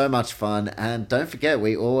to be so much fun. And don't forget,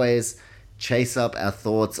 we always chase up our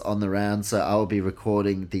thoughts on the round. So I will be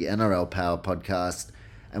recording the NRL Power podcast.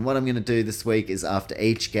 And what I'm going to do this week is after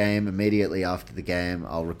each game, immediately after the game,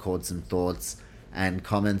 I'll record some thoughts and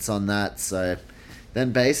comments on that. So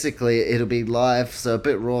then basically it'll be live, so a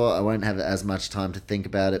bit raw. I won't have as much time to think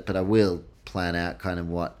about it, but I will plan out kind of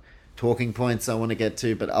what talking points I want to get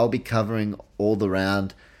to. But I'll be covering all the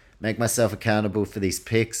round, make myself accountable for these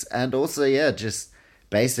picks. And also, yeah, just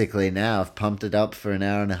basically now I've pumped it up for an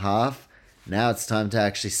hour and a half. Now it's time to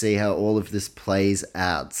actually see how all of this plays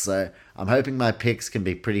out. So I'm hoping my picks can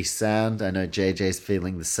be pretty sound. I know JJ's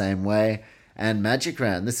feeling the same way. And Magic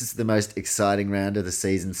Round, this is the most exciting round of the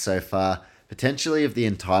season so far, potentially of the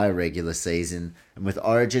entire regular season. And with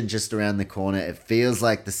Origin just around the corner, it feels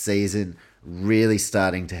like the season really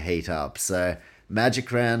starting to heat up. So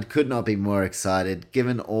Magic Round, could not be more excited,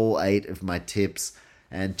 given all 8 of my tips.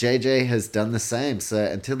 And JJ has done the same. So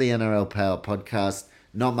until the NRL Power podcast,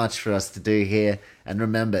 not much for us to do here. And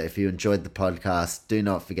remember, if you enjoyed the podcast, do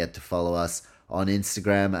not forget to follow us on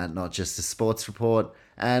Instagram at Not Just a Sports Report.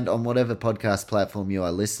 And on whatever podcast platform you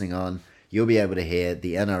are listening on, you'll be able to hear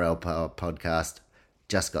the NRL Power podcast.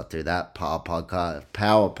 Just got through that Power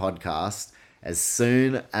podcast as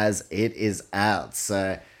soon as it is out.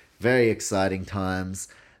 So very exciting times.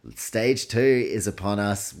 Stage 2 is upon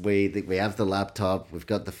us. We have the laptop. We've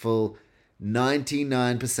got the full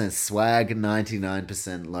 99% swag,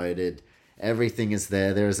 99% loaded. Everything is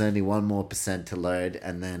there. There is only 1% more to load,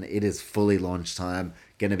 and then it is fully launch time.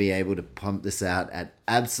 Going to be able to pump this out at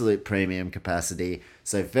absolute premium capacity.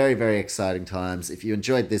 So very, very exciting times. If you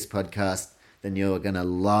enjoyed this podcast, then you're going to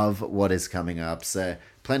love what is coming up. So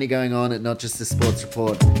plenty going on at Not Just a Sports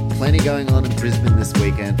Report. Plenty going on in Brisbane this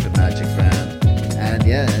weekend for Magic Round. And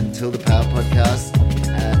yeah, until the Power Podcast,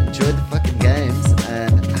 enjoy the fucking games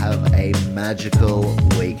and have a magical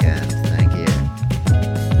weekend.